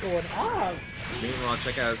Joefish is going off. Meanwhile,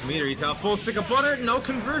 check out his meter. He's got full stick of butter, no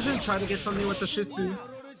conversion. Try to get something with the Shih Tzu.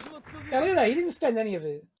 Yeah, look at that. He didn't spend any of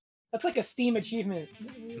it. That's like a Steam achievement.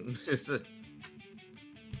 It's a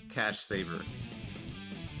cash saver.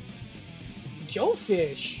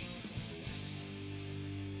 Joefish.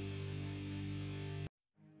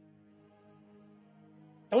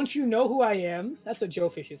 Don't you know who I am? That's what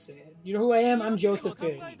Joefish is saying. You know who I am? I'm Joseph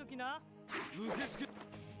Fish.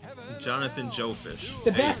 Jonathan Joefish.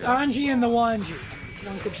 The best Anji and the Wanji.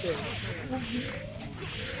 One could say.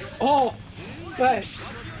 Oh, but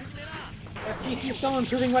fgcstone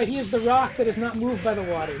proving why he is the rock that is not moved by the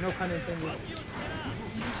water. No pun intended.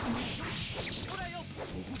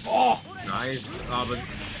 Oh! Nice. But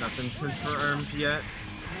nothing confirmed yet.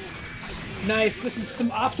 Nice. This is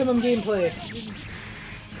some optimum gameplay.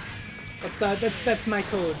 That's my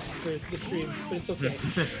code for the stream, but it's okay.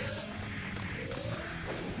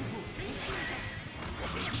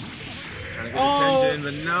 Trying to get attention,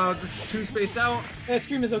 but no, this is too spaced out. That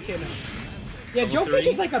stream is okay now. Yeah, Joefish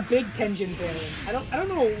is like a big Tenjin fan. I don't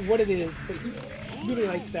know what it is, but he really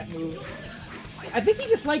likes that move. I think he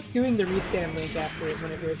just likes doing the restand link after it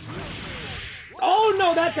when it works. Oh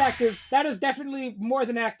no, that's active. That is definitely more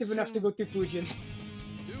than active enough to go through Fujin.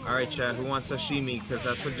 Alright, chat, who wants sashimi? Because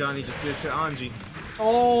that's what Johnny just did to Anji.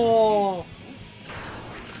 Oh!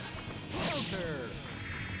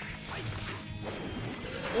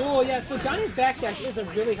 Oh yeah, so Johnny's backdash is a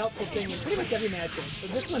really helpful thing in pretty much every matchup.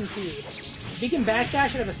 But this one too. If he can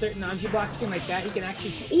backdash and have a certain Anji block thing like that, he can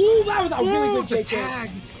actually... Oh, that was a really good JK. Tag.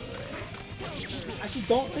 I actually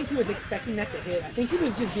don't think he was expecting that to hit. I think he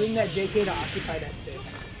was just doing that JK to occupy that stage.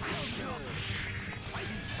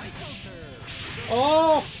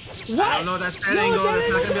 Oh! What? I don't know, that's that angle. That's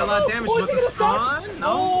not gonna be a lot of damage, but the stun? No.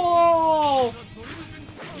 Oh!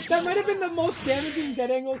 That might have been the most damaging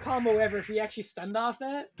dead angle combo ever if he actually stunned off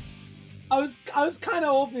that. I was kind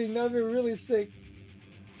of hoping that would be really sick.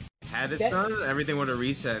 Had it stunned, everything would have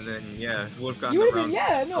reset, and then yeah, would have gotten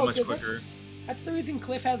around so much quicker. That's the reason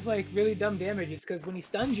Cliff has like really dumb damage. Is because when he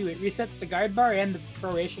stuns you, it resets the guard bar and the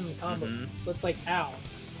proration combo. So it's like, ow.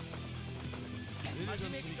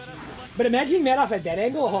 But imagine Matt off at that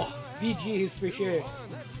angle, oh, BG's for sure.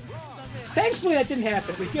 Thankfully that didn't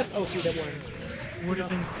happen, we just OP that one. Would have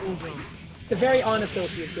been cool though. The very honest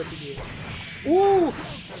OP is good to do. Ooh!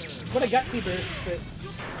 What a gutsy burst, but...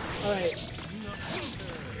 Alright.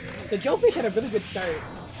 So Joefish had a really good start.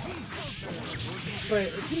 But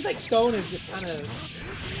it seems like Stone is just kind of...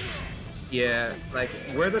 Yeah, like,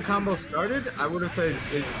 where the combo started, I would have said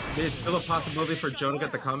there's still a possibility for Joe to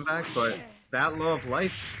get the comeback, but that low of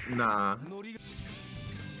life, nah.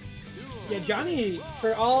 Yeah, Johnny,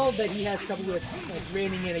 for all that he has trouble with like,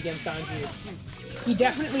 reining in against Anji, he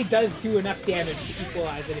definitely does do enough damage to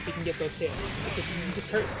equalize it if he can get those hits. Because he just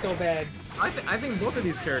hurts so bad. I think both of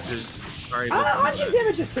these characters are able to Anji's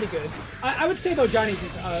damage is pretty good. I would say, though, Johnny's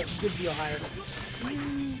is a good deal higher.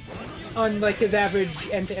 On, like, his average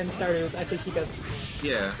end-to-end starters, I think he does.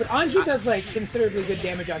 Yeah. But Anji does, like, considerably good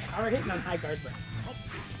damage on counter hit and on high guard break.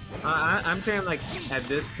 I'm saying, like, at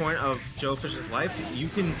this point of Joefish's life, you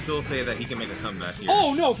can still say that he can make a comeback here.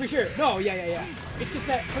 Oh, no, for sure. No, yeah. It's just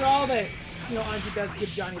that for all that, you know, Anji does give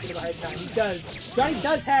Johnny a bit of a hard time. He does. Johnny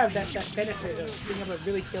does have that benefit of being able to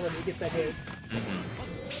really kill him when he gets that hit.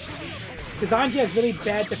 Because Anji has really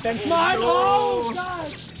bad defense. Oh,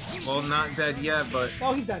 God! Well, not dead yet, but...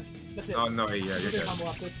 Oh, he's done. That's it. Oh, no, yeah, you're dead. Combo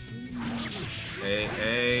off this.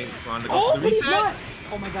 Hey, want to go Oh, to the but he's reset? not!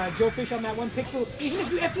 Oh my God, Joefish on that one pixel. Even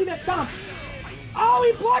if you FD that stomp. Oh,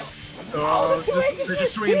 he blocks! Oh, they're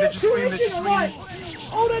just swinging.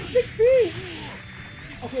 Oh, that's 6P!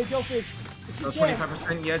 Okay, Joefish.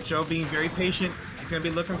 25%, yeah, Joe being very patient. He's going to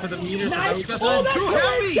be looking for the meter, so Nice. now he doesn't That's too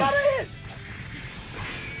heavy! Got it!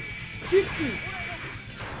 Jitsu.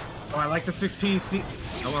 Oh, I like the 6P. See,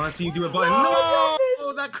 I want to see you do a button. No, No!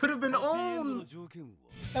 That could have been owned!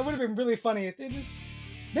 That would have been really funny.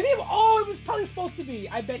 Oh, it was probably supposed to be.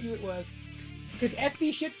 I bet you it was. Because FB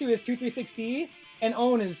Shitsu is 236D, and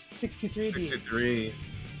Own is 623D. 623.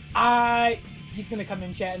 He's gonna come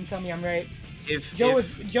in chat and tell me I'm right. Joe,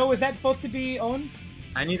 is that supposed to be Own?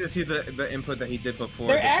 I need to see the input that he did before.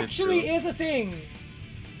 There actually is a thing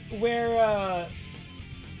where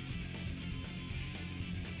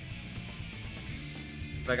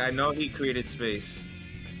like, I know he created space.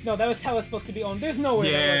 no, that was Tella supposed to be Own. There's no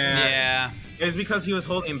way. Yeah. It was because he was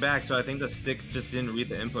holding back, so I think the stick just didn't read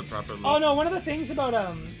the input properly. Oh no, one of the things about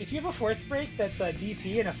if you have a force break that's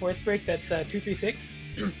DP and a force break that's 236,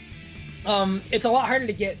 it's a lot harder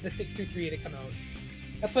to get the 623 to come out.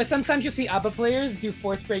 That's why sometimes you'll see A.B.A players do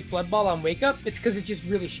force break blood ball on wake up. It's because it's just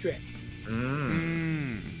really strict.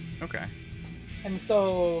 Okay. And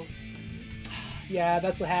so, yeah,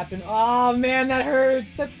 that's what happened. Oh man, that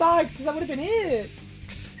hurts. That sucks because that would have been it.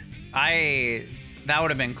 That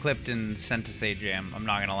would have been clipped and sent to ExoticJamm, I'm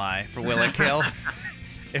not gonna lie, for Will It Kill.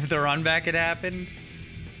 If the run back had happened.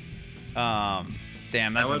 Damn, that's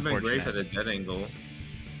unfortunate. That would have been great for the dead angle.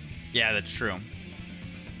 Yeah, that's true.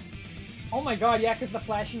 Oh my god, yeah, because the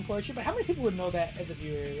flashing portrait. But how many people would know that as a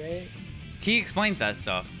viewer, right? He explained that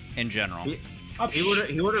stuff in general.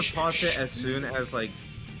 He would have paused it as soon as, like,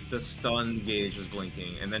 the stun gauge was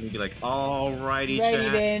blinking, and then he'd be like, "Alrighty, chat." Righty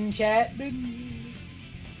then, chat.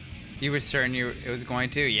 You were certain it was going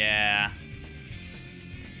to? Yeah.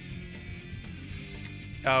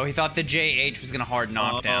 Oh, he thought the JH was gonna hard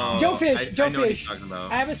knock down. Joefish, I know what he's talking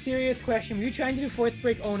about. I have a serious question. Were you trying to do force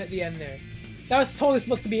break Own at the end there? That was totally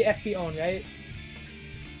supposed to be FB Own, right?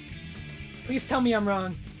 Please tell me I'm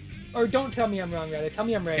wrong. Or don't tell me I'm wrong, rather. Tell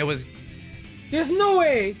me I'm right. It was... There's no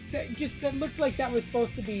way! That looked like that was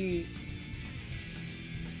supposed to be...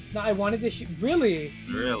 No, I wanted to Really?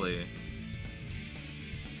 Really?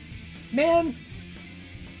 Man!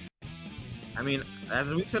 I mean,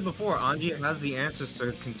 as we said before, Anji has the answers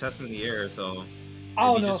to contest in the air, so...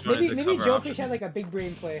 Oh no, maybe Joefish had like a big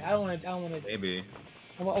brain play. I don't wanna... Maybe.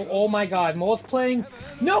 Oh my god, Mole's playing...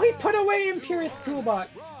 No, he put away Impurest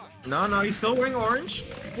Toolbox! No, he's still wearing orange.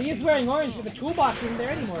 He is wearing orange, but the toolbox isn't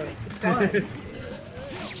there anymore. It's gone.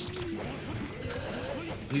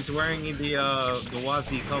 He's wearing the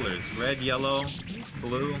WASD colors. Red, yellow,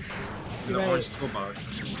 blue, and the orange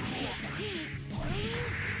toolbox.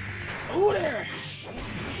 Oh there!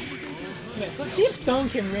 Okay, so let's see if Stone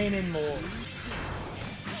can rein in Mole.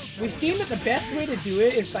 We've seen that the best way to do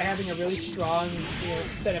it is by having a really strong,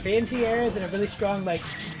 set of anti-airs and a really strong,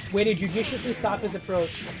 way to judiciously stop his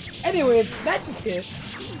approach. Anyways, that just hit.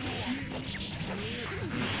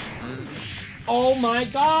 Oh my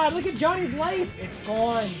god, look at Johnny's life! It's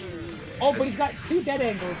gone. Oh, but he's got 2 dead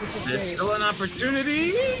angles, which is great. There's still an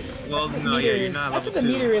opportunity? Well, no, yeah, you're not That's level 2.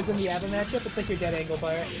 what the meter is in the A.B.A matchup. It's like your dead angle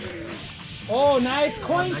bar. Oh, nice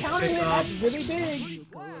coin counter hit. That's really big.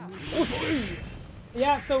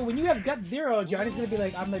 Yeah, so when you have Gut Zero, Johnny's gonna be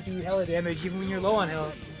like, I'm gonna do hella damage even when you're low on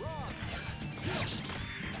health.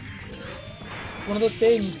 One of those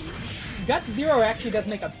things. Gut Zero actually does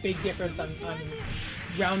make a big difference on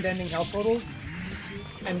round-ending health totals.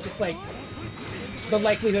 And just like the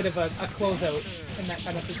likelihood of a closeout in that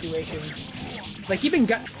kind of situation. Like even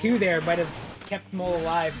Guts 2 there might have kept Mole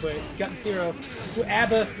alive, but Gut Zero to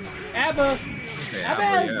A.B.A. A.B.A.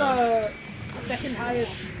 has second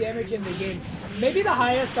highest damage in the game. Maybe the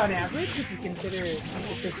highest on average if you consider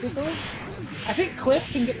statistically. I think Cliff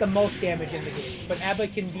can get the most damage in the game, but A.B.A.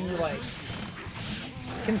 can do like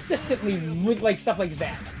consistently with like stuff like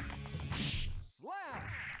that.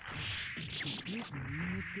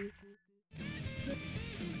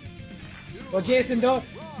 Well, Jason, don't.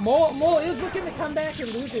 Mole is looking to come back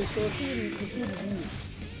and lose it, so let's see what he lose.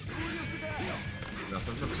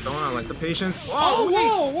 Nothing from Stone. I like the patience. Oh,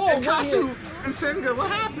 whoa! And Kasu and Senga,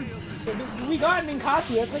 what happened? We got an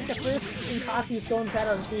Inkasu. That's like the first Inkasu Stone's had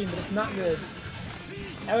on screen, but it's not good.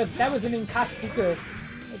 That was an Inkasuka.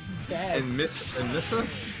 That's bad. And Missa?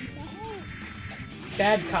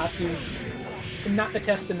 Bad Kasu. And not the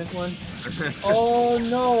Testament one. Oh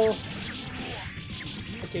no.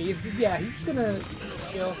 Okay, he's just gonna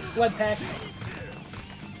kill. Blood pack.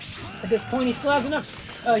 At this point, he still has enough.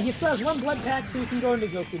 He still has one blood pack, so he can go into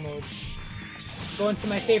Goku mode. Go into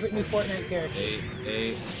my favorite new Fortnite character.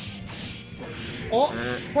 Oh,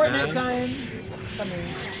 Fortnite time! Coming.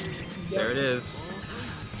 Yep. There it is.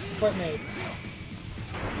 Fortnite.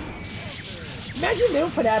 Imagine they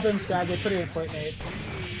don't put A.B.A. in Scribe, they put it in Fortnite.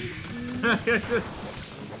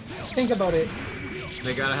 Think about it.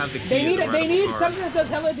 They gotta have the key. They need something that does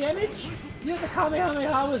hella damage? You know, the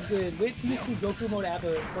Kamehameha was good. Wait till you see Goku mode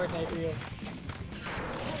A.B.A. in Fortnite real.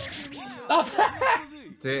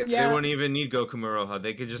 They wouldn't even need Goku Maroha.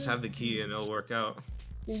 They could just have the key and it'll work out.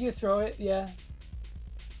 You can throw it, yeah.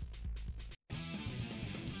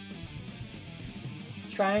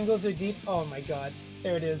 Triangles are deep. Oh my god.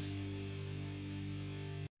 There it is.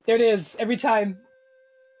 There it is. Every time.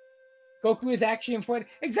 Goku is actually important.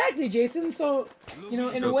 Exactly, Jason. So, you know,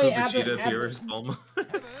 in Goku, a way, Vegeta,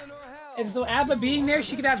 and so A.B.A. being there,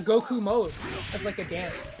 she could have Goku mode as like a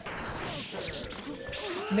dance.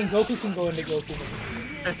 And then Goku can go into Goku mode.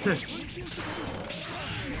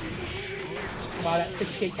 Wow, that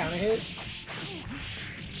 6K counter hit.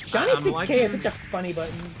 Johnny 6K is such a funny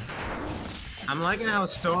button. I'm liking how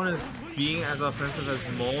Stone is being as offensive as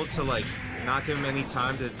Mole to like not give him any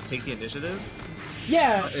time to take the initiative.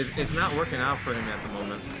 Yeah. It's not working out for him at the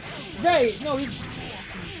moment. Right. No, he's...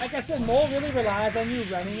 Like I said, Mole really relies on you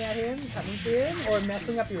running at him, coming to him, or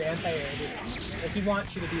messing up your anti-air. Like, he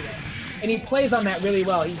wants you to do that. And he plays on that really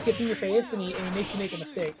well. He gets in your face and he makes you make a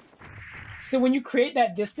mistake. So when you create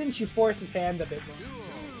that distance, you force his hand a bit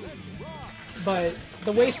more. But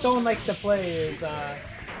the way Stone likes to play is... kind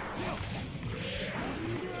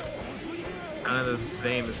of the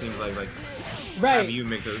same, it seems like right. Have you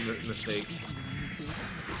make the mistake.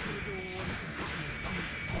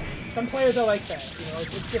 Some players are like that, you know,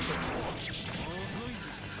 it's different.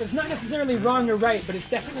 It's not necessarily wrong or right, but it's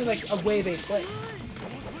definitely like a way they play.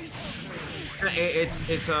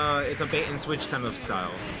 It's a bait and switch kind of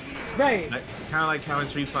style. Right. Kind of like how in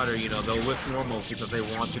Street Fighter, you know, they'll whip normals because they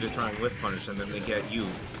want you to try and whip punish, and then they get you.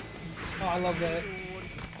 Oh, I love that.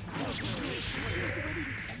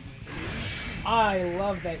 I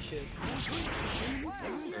love that shit.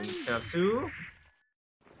 And Kasu?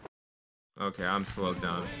 Okay, I'm slowed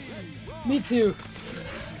down. Me too.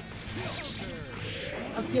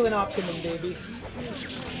 I'm feeling optimum, baby.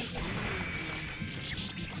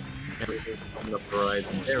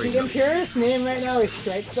 The Impurest name right now is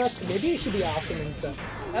Stripe Sucks. Maybe it should be Optimum Sucks.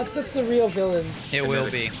 That's the real villain. It will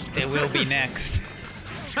be. It will be next.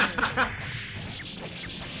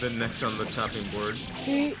 The next on the chopping board.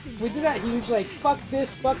 See, we did that huge, like, fuck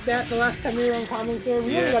this, fuck that the last time we were on commentary.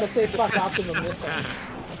 We only gotta say fuck Optimum this time.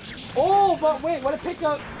 Oh, but wait, what a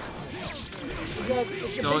pickup!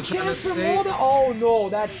 Stone trying to stay. Oh no,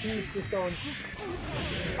 that's huge for Stone.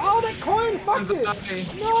 Oh, that coin! Fuck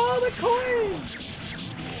it! No, the coin!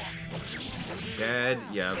 Dead.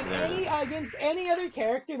 Yeah, there against any other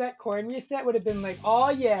character, that coin reset would have been like, oh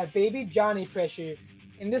yeah, baby Johnny pressure.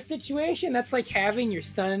 In this situation, that's like having your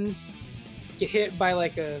son get hit by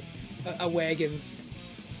like a wagon.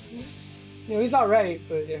 You know, he's alright,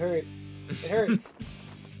 but it hurt. It hurts.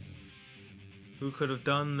 Who could have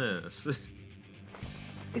done this?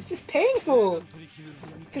 It's just painful!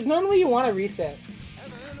 Because normally you want to reset.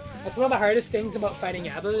 That's one of the hardest things about fighting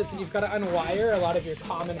A.B.A. is that you've got to unwire a lot of your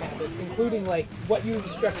common habits, including like what you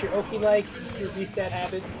structure Oki like, your reset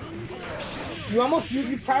habits. You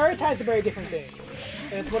prioritize a very different thing.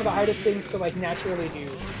 and it's one of the hardest things to like naturally do,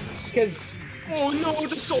 because Oh no,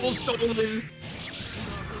 the soul's stolen!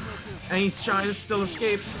 And he's trying to still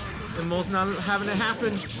escape. And Mo's not having it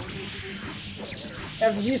happen.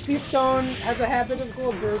 fgcstone has a habit of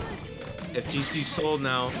gold burst. FGC sold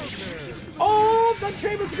now. Oh, that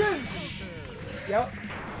trade was good! Yep.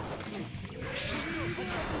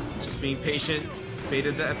 Just being patient.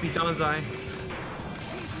 Baited the FP Danzai.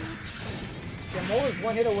 Yeah, Mo is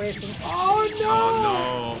one hit away from. Oh no!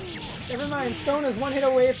 Oh no. Never mind, Stone is one hit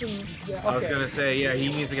away from. Yeah, okay. I was gonna say, yeah, he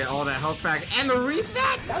needs to get all that health back and the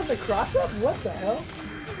reset! That was a cross up? What the hell?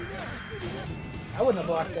 I wouldn't have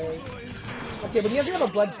blocked those. Okay, but he doesn't have a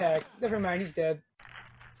blood pack. Never mind, he's dead.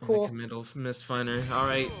 Cool. Committal misfinder.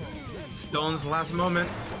 Alright. Stone's last moment.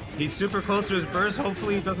 He's super close to his burst.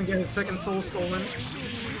 Hopefully he doesn't get his second soul stolen.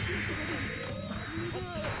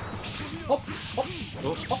 Oh, oh,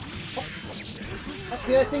 Oh. oh, oh. That's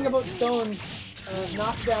the other thing about Stone.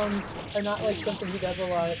 Knockdowns are not like something he does a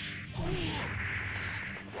lot.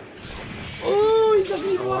 Ooh, he doesn't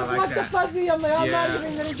even want to block the fuzzy. I'm like, I'm not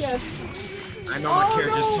even gonna guess. I know my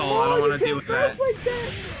character's tall. I don't want to deal with that. Like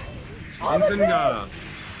that. Enzenga.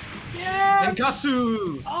 Yeah.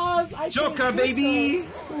 Enkasu. Oh, Joker, baby.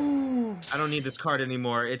 Ooh. I don't need this card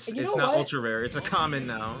anymore. It's not what? ultra rare. It's a common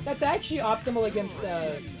now. That's actually optimal against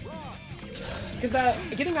because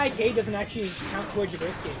getting IK doesn't actually count towards your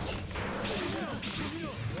burst gauge.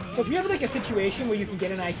 So if you have like a situation where you can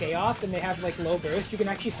get an IK off and they have like low burst, you can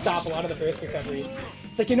actually stop a lot of the burst recovery.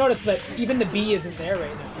 It's like you notice that even the B isn't there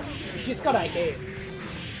right now. She just got IK.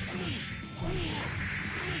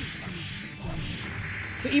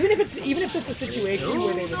 So even if it's a situation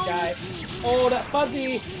where they would die, oh that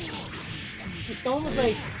fuzzy. So Stone was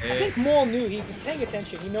like, I think Mole knew, he was paying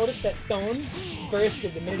attention. He noticed that Stone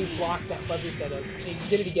bursted the minute he blocked that fuzzy setup. And he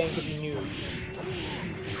did it again because he knew.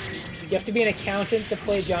 You have to be an accountant to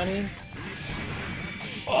play Johnny.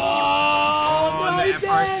 Oh, no, the he's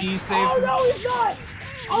FRC dead. saved Oh him. no, he's not.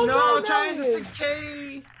 Oh no, no, trying he to is.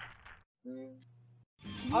 6K.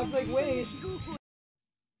 I was like, wait.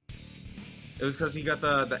 It was because he got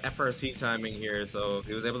the FRC timing here, so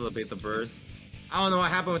he was able to bait the burst. I don't know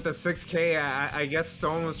what happened with the 6K. I guess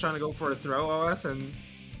Stone was trying to go for a throw OS and...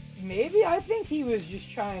 Maybe? I think he was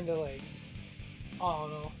just trying to like... I don't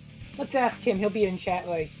know. Let's ask him. He'll be in chat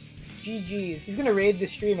like, GG's. He's gonna raid the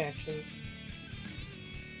stream actually.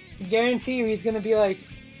 I guarantee you he's gonna be like...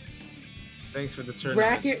 Thanks for the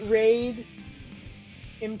tournament. Bracket raid.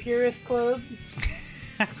 ImpurestClub.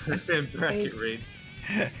 Bracket raid.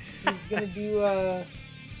 He's gonna do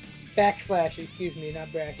backslash, excuse me,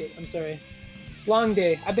 not bracket. I'm sorry. Long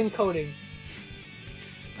day. I've been coding.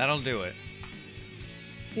 That'll do it.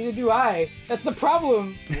 Neither do I. That's the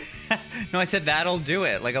problem. No, I said that'll do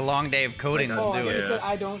it. Like a long day of coding will do I it. said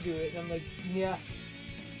I don't do it. And I'm like, yeah.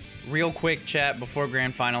 Real quick chat before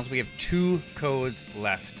Grand Finals. We have 2 codes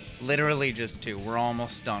left. Literally just 2. We're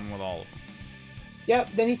almost done with all of them. Yep,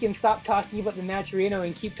 then he can stop talking about the Naturino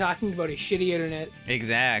and keep talking about his shitty internet.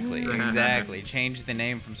 Exactly, exactly. Change the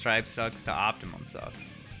name from Stripe Sucks to Optimum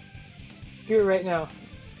Sucks. Do it right now.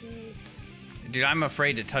 Dude, I'm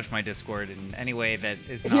afraid to touch my Discord in any way that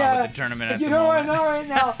is not with the tournament at the moment. moment.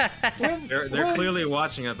 You know right now. They're clearly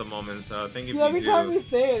watching at the moment, so I think if every time we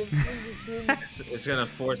say it, it's gonna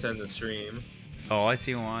force end the stream. Oh, I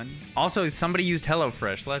see one. Also, somebody used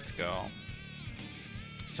HelloFresh. Let's go.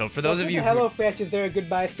 So for those of you HelloFresh, is there a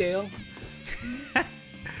goodbye stale?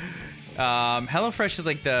 HelloFresh is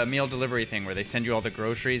like the meal delivery thing where they send you all the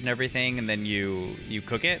groceries and everything, and then you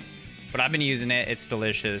cook it. But I've been using it. It's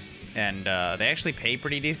delicious, and they actually pay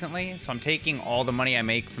pretty decently. So I'm taking all the money I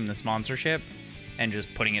make from the sponsorship and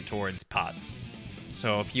just putting it towards pots.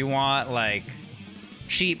 So if you want like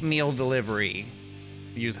cheap meal delivery,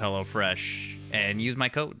 use HelloFresh and use my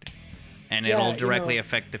code, and it'll directly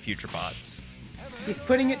affect the future pots. He's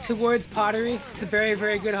putting it towards pottery. It's a very,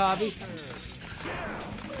 very good hobby.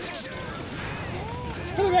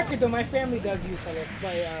 For the record, though, my family does use it. My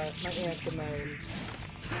aunt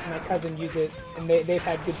and my cousin use it, and they've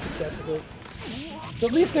had good success with it. So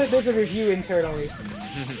at least there's a review internally.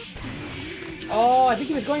 Oh, I think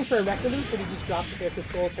he was going for a record loop, but he just dropped it there because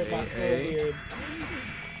Soul's hurt box. Weird.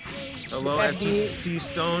 Hello,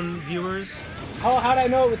 FGCstone viewers. Oh, how'd I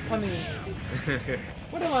know it was coming?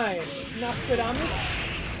 What am I, Nostradamus?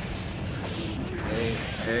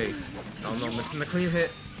 Hey. Oh no, missing the clean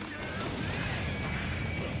hit.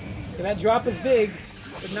 So that drop is big,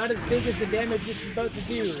 but not as big as the damage this is about to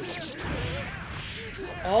do.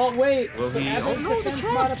 Oh, wait. Will he? Oh no, the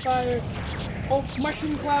drop! Modifier. Oh,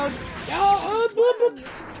 Mushroom Cloud.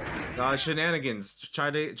 Shenanigans.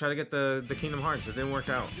 Try to get the Kingdom Hearts. It didn't work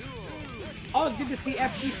out. Always good to see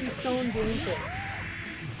fgcstone doing good.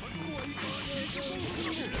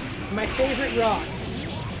 My favorite rock.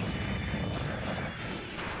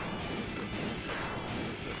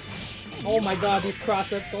 Oh my god, these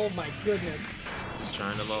cross-ups, oh my goodness. Just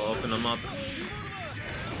trying to open them up.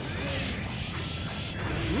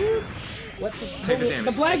 What the? Take the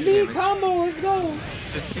damage. The Black Take B the damage. combo, let's go!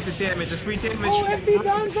 Just take the damage, just free damage. Oh, FB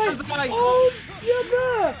downside! Oh,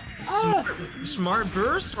 yeah, Smart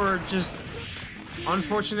burst or just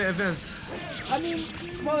unfortunate events? I mean,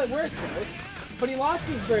 well, it worked out. But he lost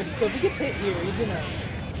his burst, so if he gets hit here, he's in a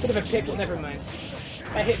bit of a pickle. Never mind.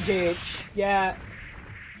 I hit JH. Yeah.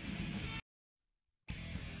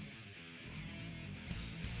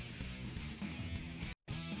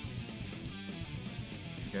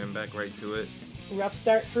 Getting back right to it. Rough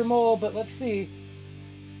start for Mole, but let's see.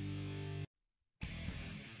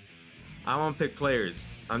 I won't pick players.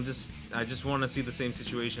 I just want to see the same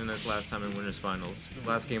situation as last time in Winners Finals.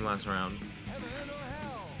 Last game, last round.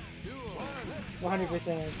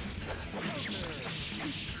 100%.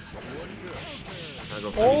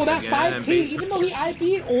 Oh, that 5P, even though he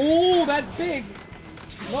IP'd, oh, that's big.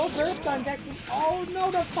 No burst on Jackson. Oh no,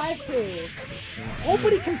 the 5K. Oh,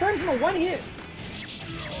 but he confirms him a one hit.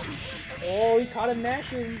 Oh, he caught him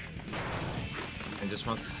mashing. And just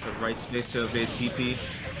wants the right space to evade PP.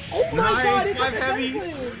 Oh my god, nice, 5 heavy.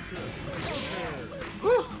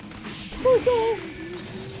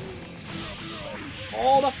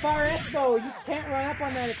 Oh, the far Espo. You can't run up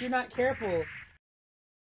on that if you're not careful.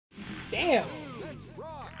 Damn.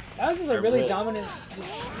 That was a really dominant, just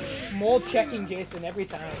Mole checking Jason every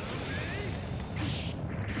time.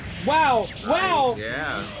 Wow, wow. Nice,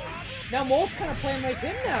 yeah. Now Mole's kind of playing like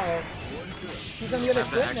him now. He's on the other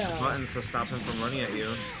foot now. Buttons to stop him from running at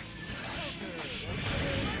you.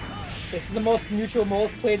 This is the most neutral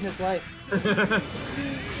Mole's played in his life.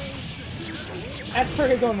 As per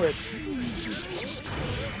his own words.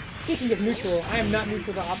 Speaking of neutral, I am not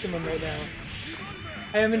neutral to Optimum right now.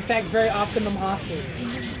 I am in fact very Optimum hostile.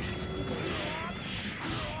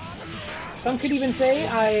 Some could even say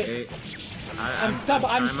I'm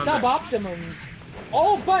sub-optimum.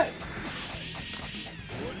 Oh, but...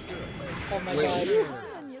 Oh my god.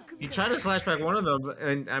 You tried to slash back one of them,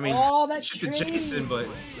 and I mean, shoot the Jason, but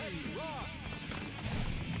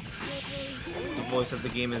the voice of the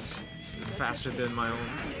game is faster than my own.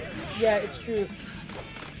 Yeah, it's true.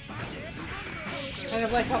 Kind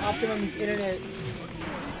of like how Optimum's internet is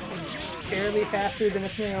barely faster than a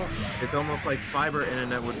snail. It's almost like fiber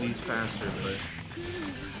internet would be faster, but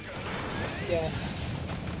yeah.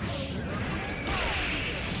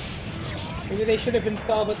 Maybe they should have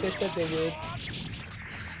installed what they said they would.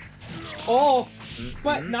 Oh,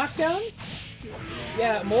 but knockdowns?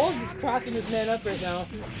 Yeah, Mole's just crossing this man up right now.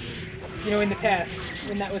 You know, in the past,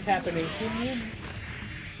 when that was happening.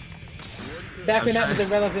 Back when that was a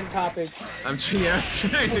relevant topic. I'm trying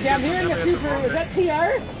okay, I'm hearing a super. Was that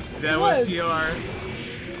TR? That was TR.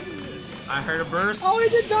 I heard a burst. Oh, he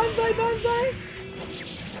did Danzai!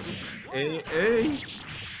 Hey.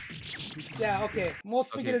 Yeah, okay.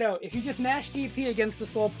 Mole's figured it out. If you just mash DP against the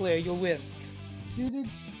Soul player, you'll win.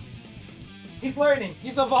 He's learning.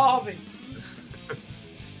 He's evolving.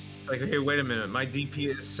 It's like, okay, wait a minute. My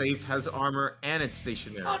DP is safe, has armor, and it's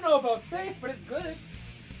stationary. I don't know about safe, but it's good.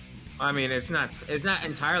 I mean, it's not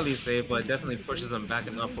entirely safe, but it definitely pushes them back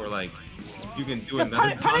enough where, like, you can do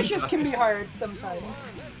another punishes can be hard sometimes.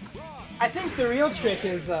 I think the real trick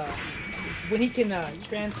is when he can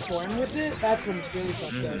transform with it, that's when it's really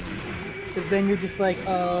fucked up. Because then you're just like,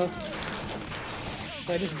 so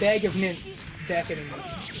this bag of mints beckoning me.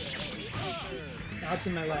 Now it's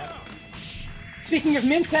in my lap. Speaking of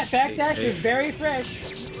mints, that backdash is very fresh.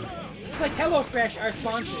 It's like HelloFresh, our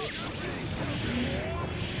sponsor.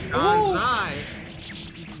 Danzai!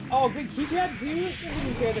 Oh, good key grab too? I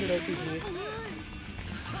didn't care that it OTGs.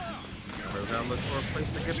 We're gonna look for a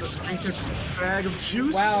place to drink this bag of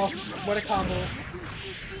juice. Wow, what a combo.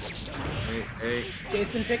 Hey.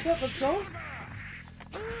 Jason picked up, let's go.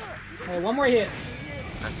 Oh, one more hit.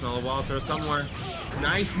 I smell a wall throw somewhere.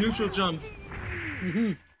 Nice neutral jump.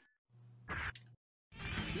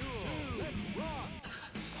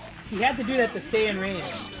 He had to do that to stay in range.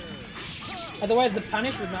 Otherwise, the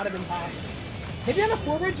punish would not have been possible. Maybe on a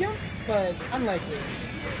forward jump, but unlikely.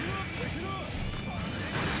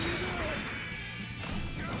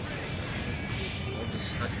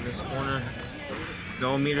 Just stuck in this corner.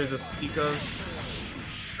 No meter to speak of.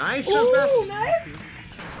 Nice jump pass! Nice!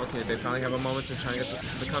 Okay, they finally have a moment to try and get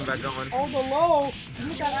the comeback going. Oh, the low!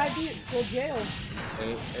 You got ID, it still jails.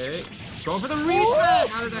 Hey. Going for the reset!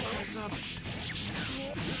 How did that close up?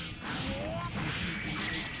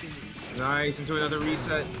 Nice, into another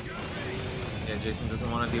reset. Yeah, Jason doesn't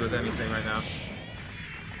want to deal with anything right now.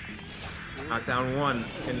 Knockdown 1.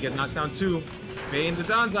 Can he get knockdown 2? Bane the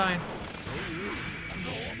Danzai.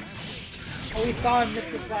 Oh, we saw him miss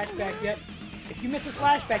the flashback. Yep. If you miss a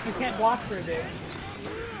flashback, you can't block for a bit.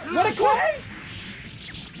 What a climb!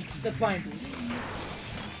 That's fine.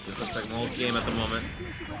 This looks like Mole's game at the moment.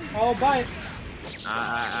 Oh, but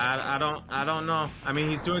I don't know. I mean,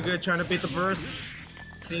 he's doing good trying to beat the burst.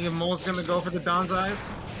 Seeing if Mole's gonna go for the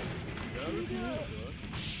Danzais.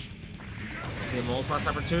 Okay, Mole's last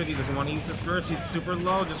opportunity. Doesn't want to use his burst. He's super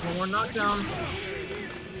low. Just one more knockdown.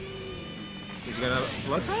 He's gonna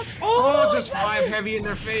blood tap? Oh, just 5 heavy in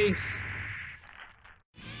their face.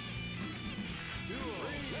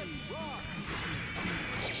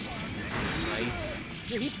 Nice.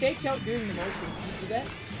 yeah, he faked out doing the motion. Did you see that?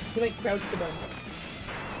 He like crouched above.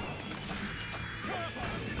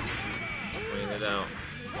 Playing it out.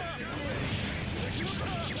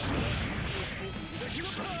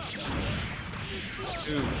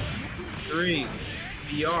 Two, 3,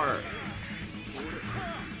 BR.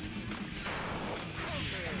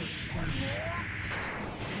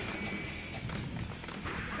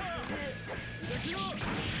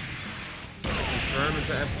 Confirm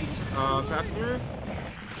into FP Fafnir.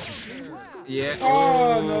 Yeah.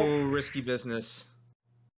 Oh, no. Risky business.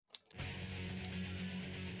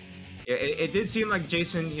 Yeah, it did seem like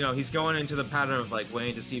Jason, you know, he's going into the pattern of like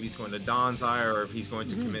waiting to see if he's going to Danzai or if he's going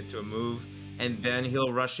to commit to a move, and then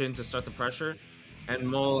he'll rush in to start the pressure. And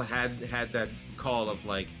Mole had that call of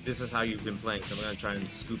like, this is how you've been playing, so I'm gonna try and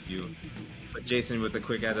scoop you. But Jason with the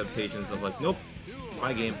quick adaptations of like, nope,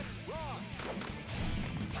 my game.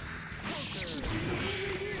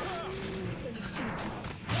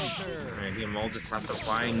 Alright, here Mole just has to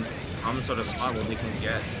find some sort of spot where they can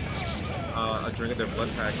get a drink of their blood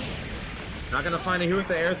pack. Not gonna find it here with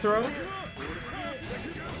the air throw. Oh,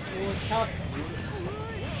 it's tough.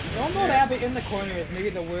 Don't know A.B.A in the corner is maybe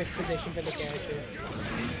the worst position for the character.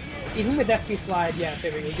 Even with FP slide, yeah,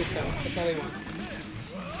 there we go, he gets out. That's all he wants.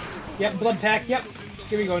 Yep, blood pack, yep.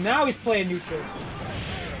 Here we go, now he's playing neutral.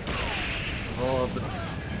 Oh, but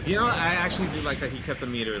you know, I actually do like that he kept the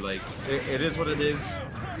meter. Like, it is what it is.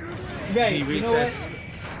 Right, He resets. you know what?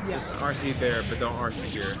 Yeah. Just RC there, but don't RC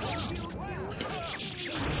here.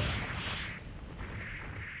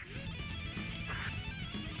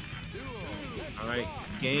 Alright,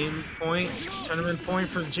 game point, tournament point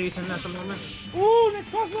for Jason at the moment. Ooh, next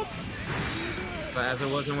cross up! But as it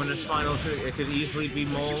was in Winners Finals, it could easily be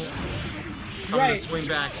Mole coming Right. to swing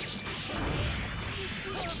back.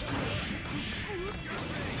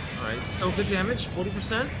 Alright, still good damage,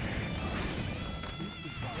 40%.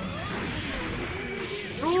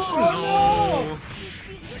 Oh,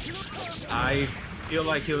 no! I feel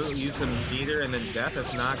like he'll use some meter and then death.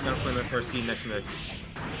 If not, gonna flame it first seed next mix.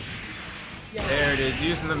 Yeah. There it is,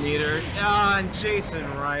 using the meter. Ah, and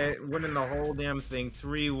JasonRiot winning the whole damn thing,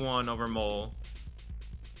 3-1 over Mole.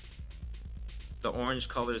 The orange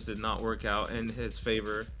colors did not work out in his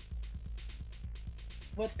favor.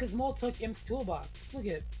 Well, it's because Mole took Imp's toolbox. Look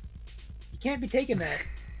at, you can't be taking that.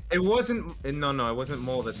 It wasn't, no, it wasn't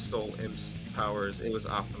Mole that stole Imp's powers, it was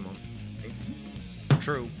Optimum.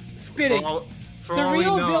 True. Spitting. For The all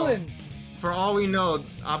real we know, villain. For all we know,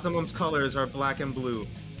 Optimum's colors are black and blue,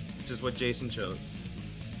 which is what Jason chose.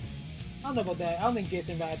 I don't know about that. I don't think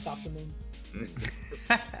JasonRiot's Optimum.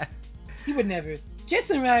 He would never.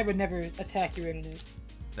 JasonRiot would never attack your internet.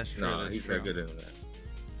 That's true. No, that's he's true. got good internet.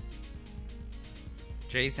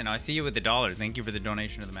 Jason, I see you with the $1. Thank you for the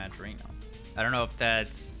donation to the match right now. I don't know if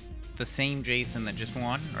that's the same Jason that just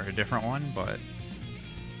won or a different one, but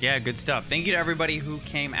yeah, good stuff. Thank you to everybody who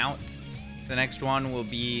came out. The next one will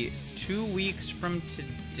be 2 weeks from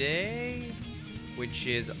today, which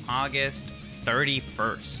is August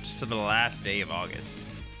 31st, so the last day of August.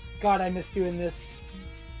 God, I miss doing this.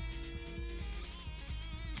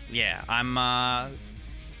 Yeah, I'm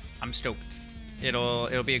stoked.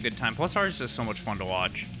 It'll be a good time. Plus, ours is just so much fun to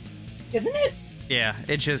watch. Isn't it? Yeah,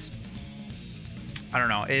 it's just, I don't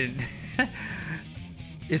know, it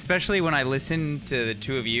especially when I listen to the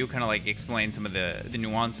two of you kind of like explain some of the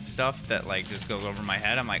nuance of stuff that like just goes over my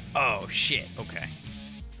head. I'm like, oh shit, okay.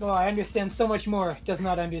 Oh, I understand so much more. Does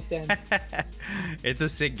not understand. It's a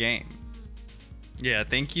sick game. Yeah,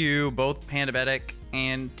 thank you both pandabetic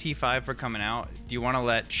and T5 for coming out. Do you want to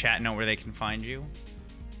let chat know where they can find you?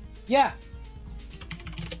 Yeah.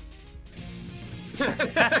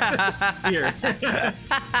 Here.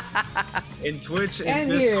 In Twitch, in And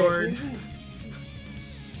Discord. here.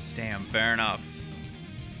 Damn, fair enough.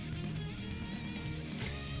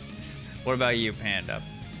 What about you, Panda?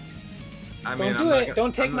 I mean, Don't do it.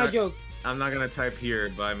 Don't take I'm my not- joke. I'm not gonna type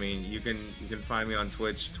here, but I mean, you can find me on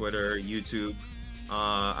Twitch, Twitter, YouTube.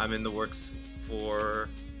 I'm in the works for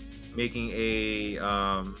making a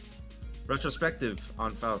retrospective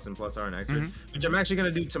on Faust and Plus R and X, which I'm actually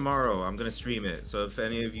gonna do tomorrow. I'm gonna stream it. So if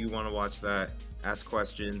any of you want to watch that, ask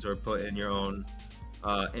questions or put in your own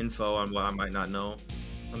info on what I might not know,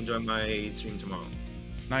 come join my stream tomorrow.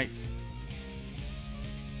 Nice.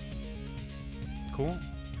 Cool.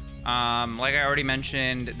 Like I already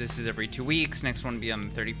mentioned, this is every 2 weeks. Next one will be on the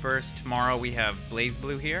 31st. Tomorrow we have Blaze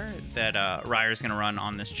Blue here that Ryer's going to run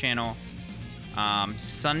on this channel.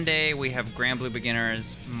 Sunday we have Grand Blue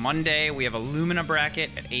Beginners. Monday we have a Lumina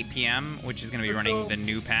bracket at 8 p.m., which is going to be running the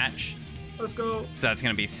new patch. Let's go. So that's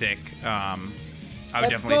going to be sick. I would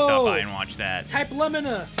definitely stop by and watch that. Type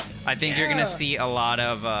Lumina. I think you're going to see a lot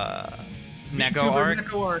of Neko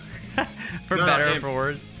arcs. For better or for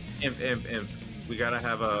worse. Imp. We gotta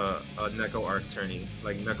have a Neko arc tourney,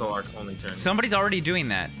 like Neko arc only tourney. Somebody's already doing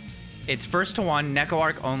that. It's 1st to 1, Neko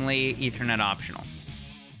arc only, Ethernet optional.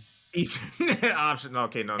 Ethernet optional.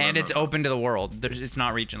 Okay, no. And it's open to the world. It's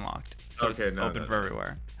not region locked, so it's open for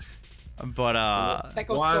everywhere. But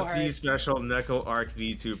WASD special, Neko arc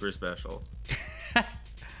VTuber special.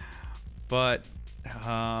 But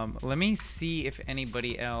let me see if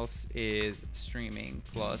anybody else is streaming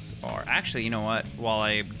Plus R. Actually, you know what? While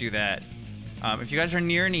I do that. If you guys are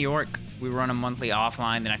near New York, we run a monthly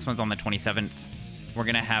offline. The next one's on the 27th. We're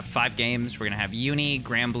going to have 5 games. We're going to have Uni,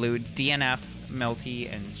 Grand Blue, DNF,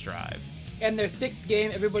 Melty, and Strive. And their 6th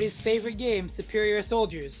game, everybody's favorite game, Superior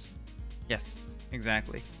Soldiers. Yes,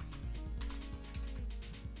 exactly.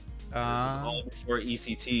 This is all before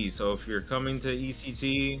ECT, so if you're coming to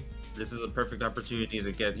ECT, this is a perfect opportunity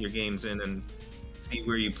to get your games in and see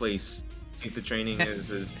where you place. See if the training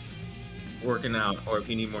is working out, or if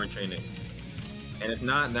you need more training. And if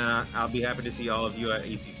not, then I'll be happy to see all of you at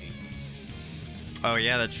ECT. Oh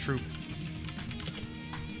yeah, that's true.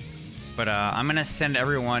 But I'm gonna send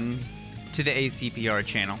everyone to the ACPR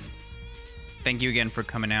channel. Thank you again for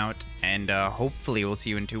coming out, and hopefully we'll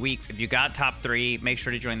see you in 2 weeks. If you got top 3, make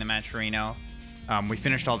sure to join the match Reno. We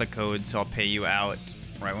finished all the codes, so I'll pay you out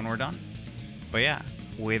right when we're done. But yeah,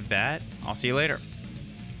 with that, I'll see you later.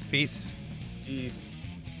 Peace. Peace.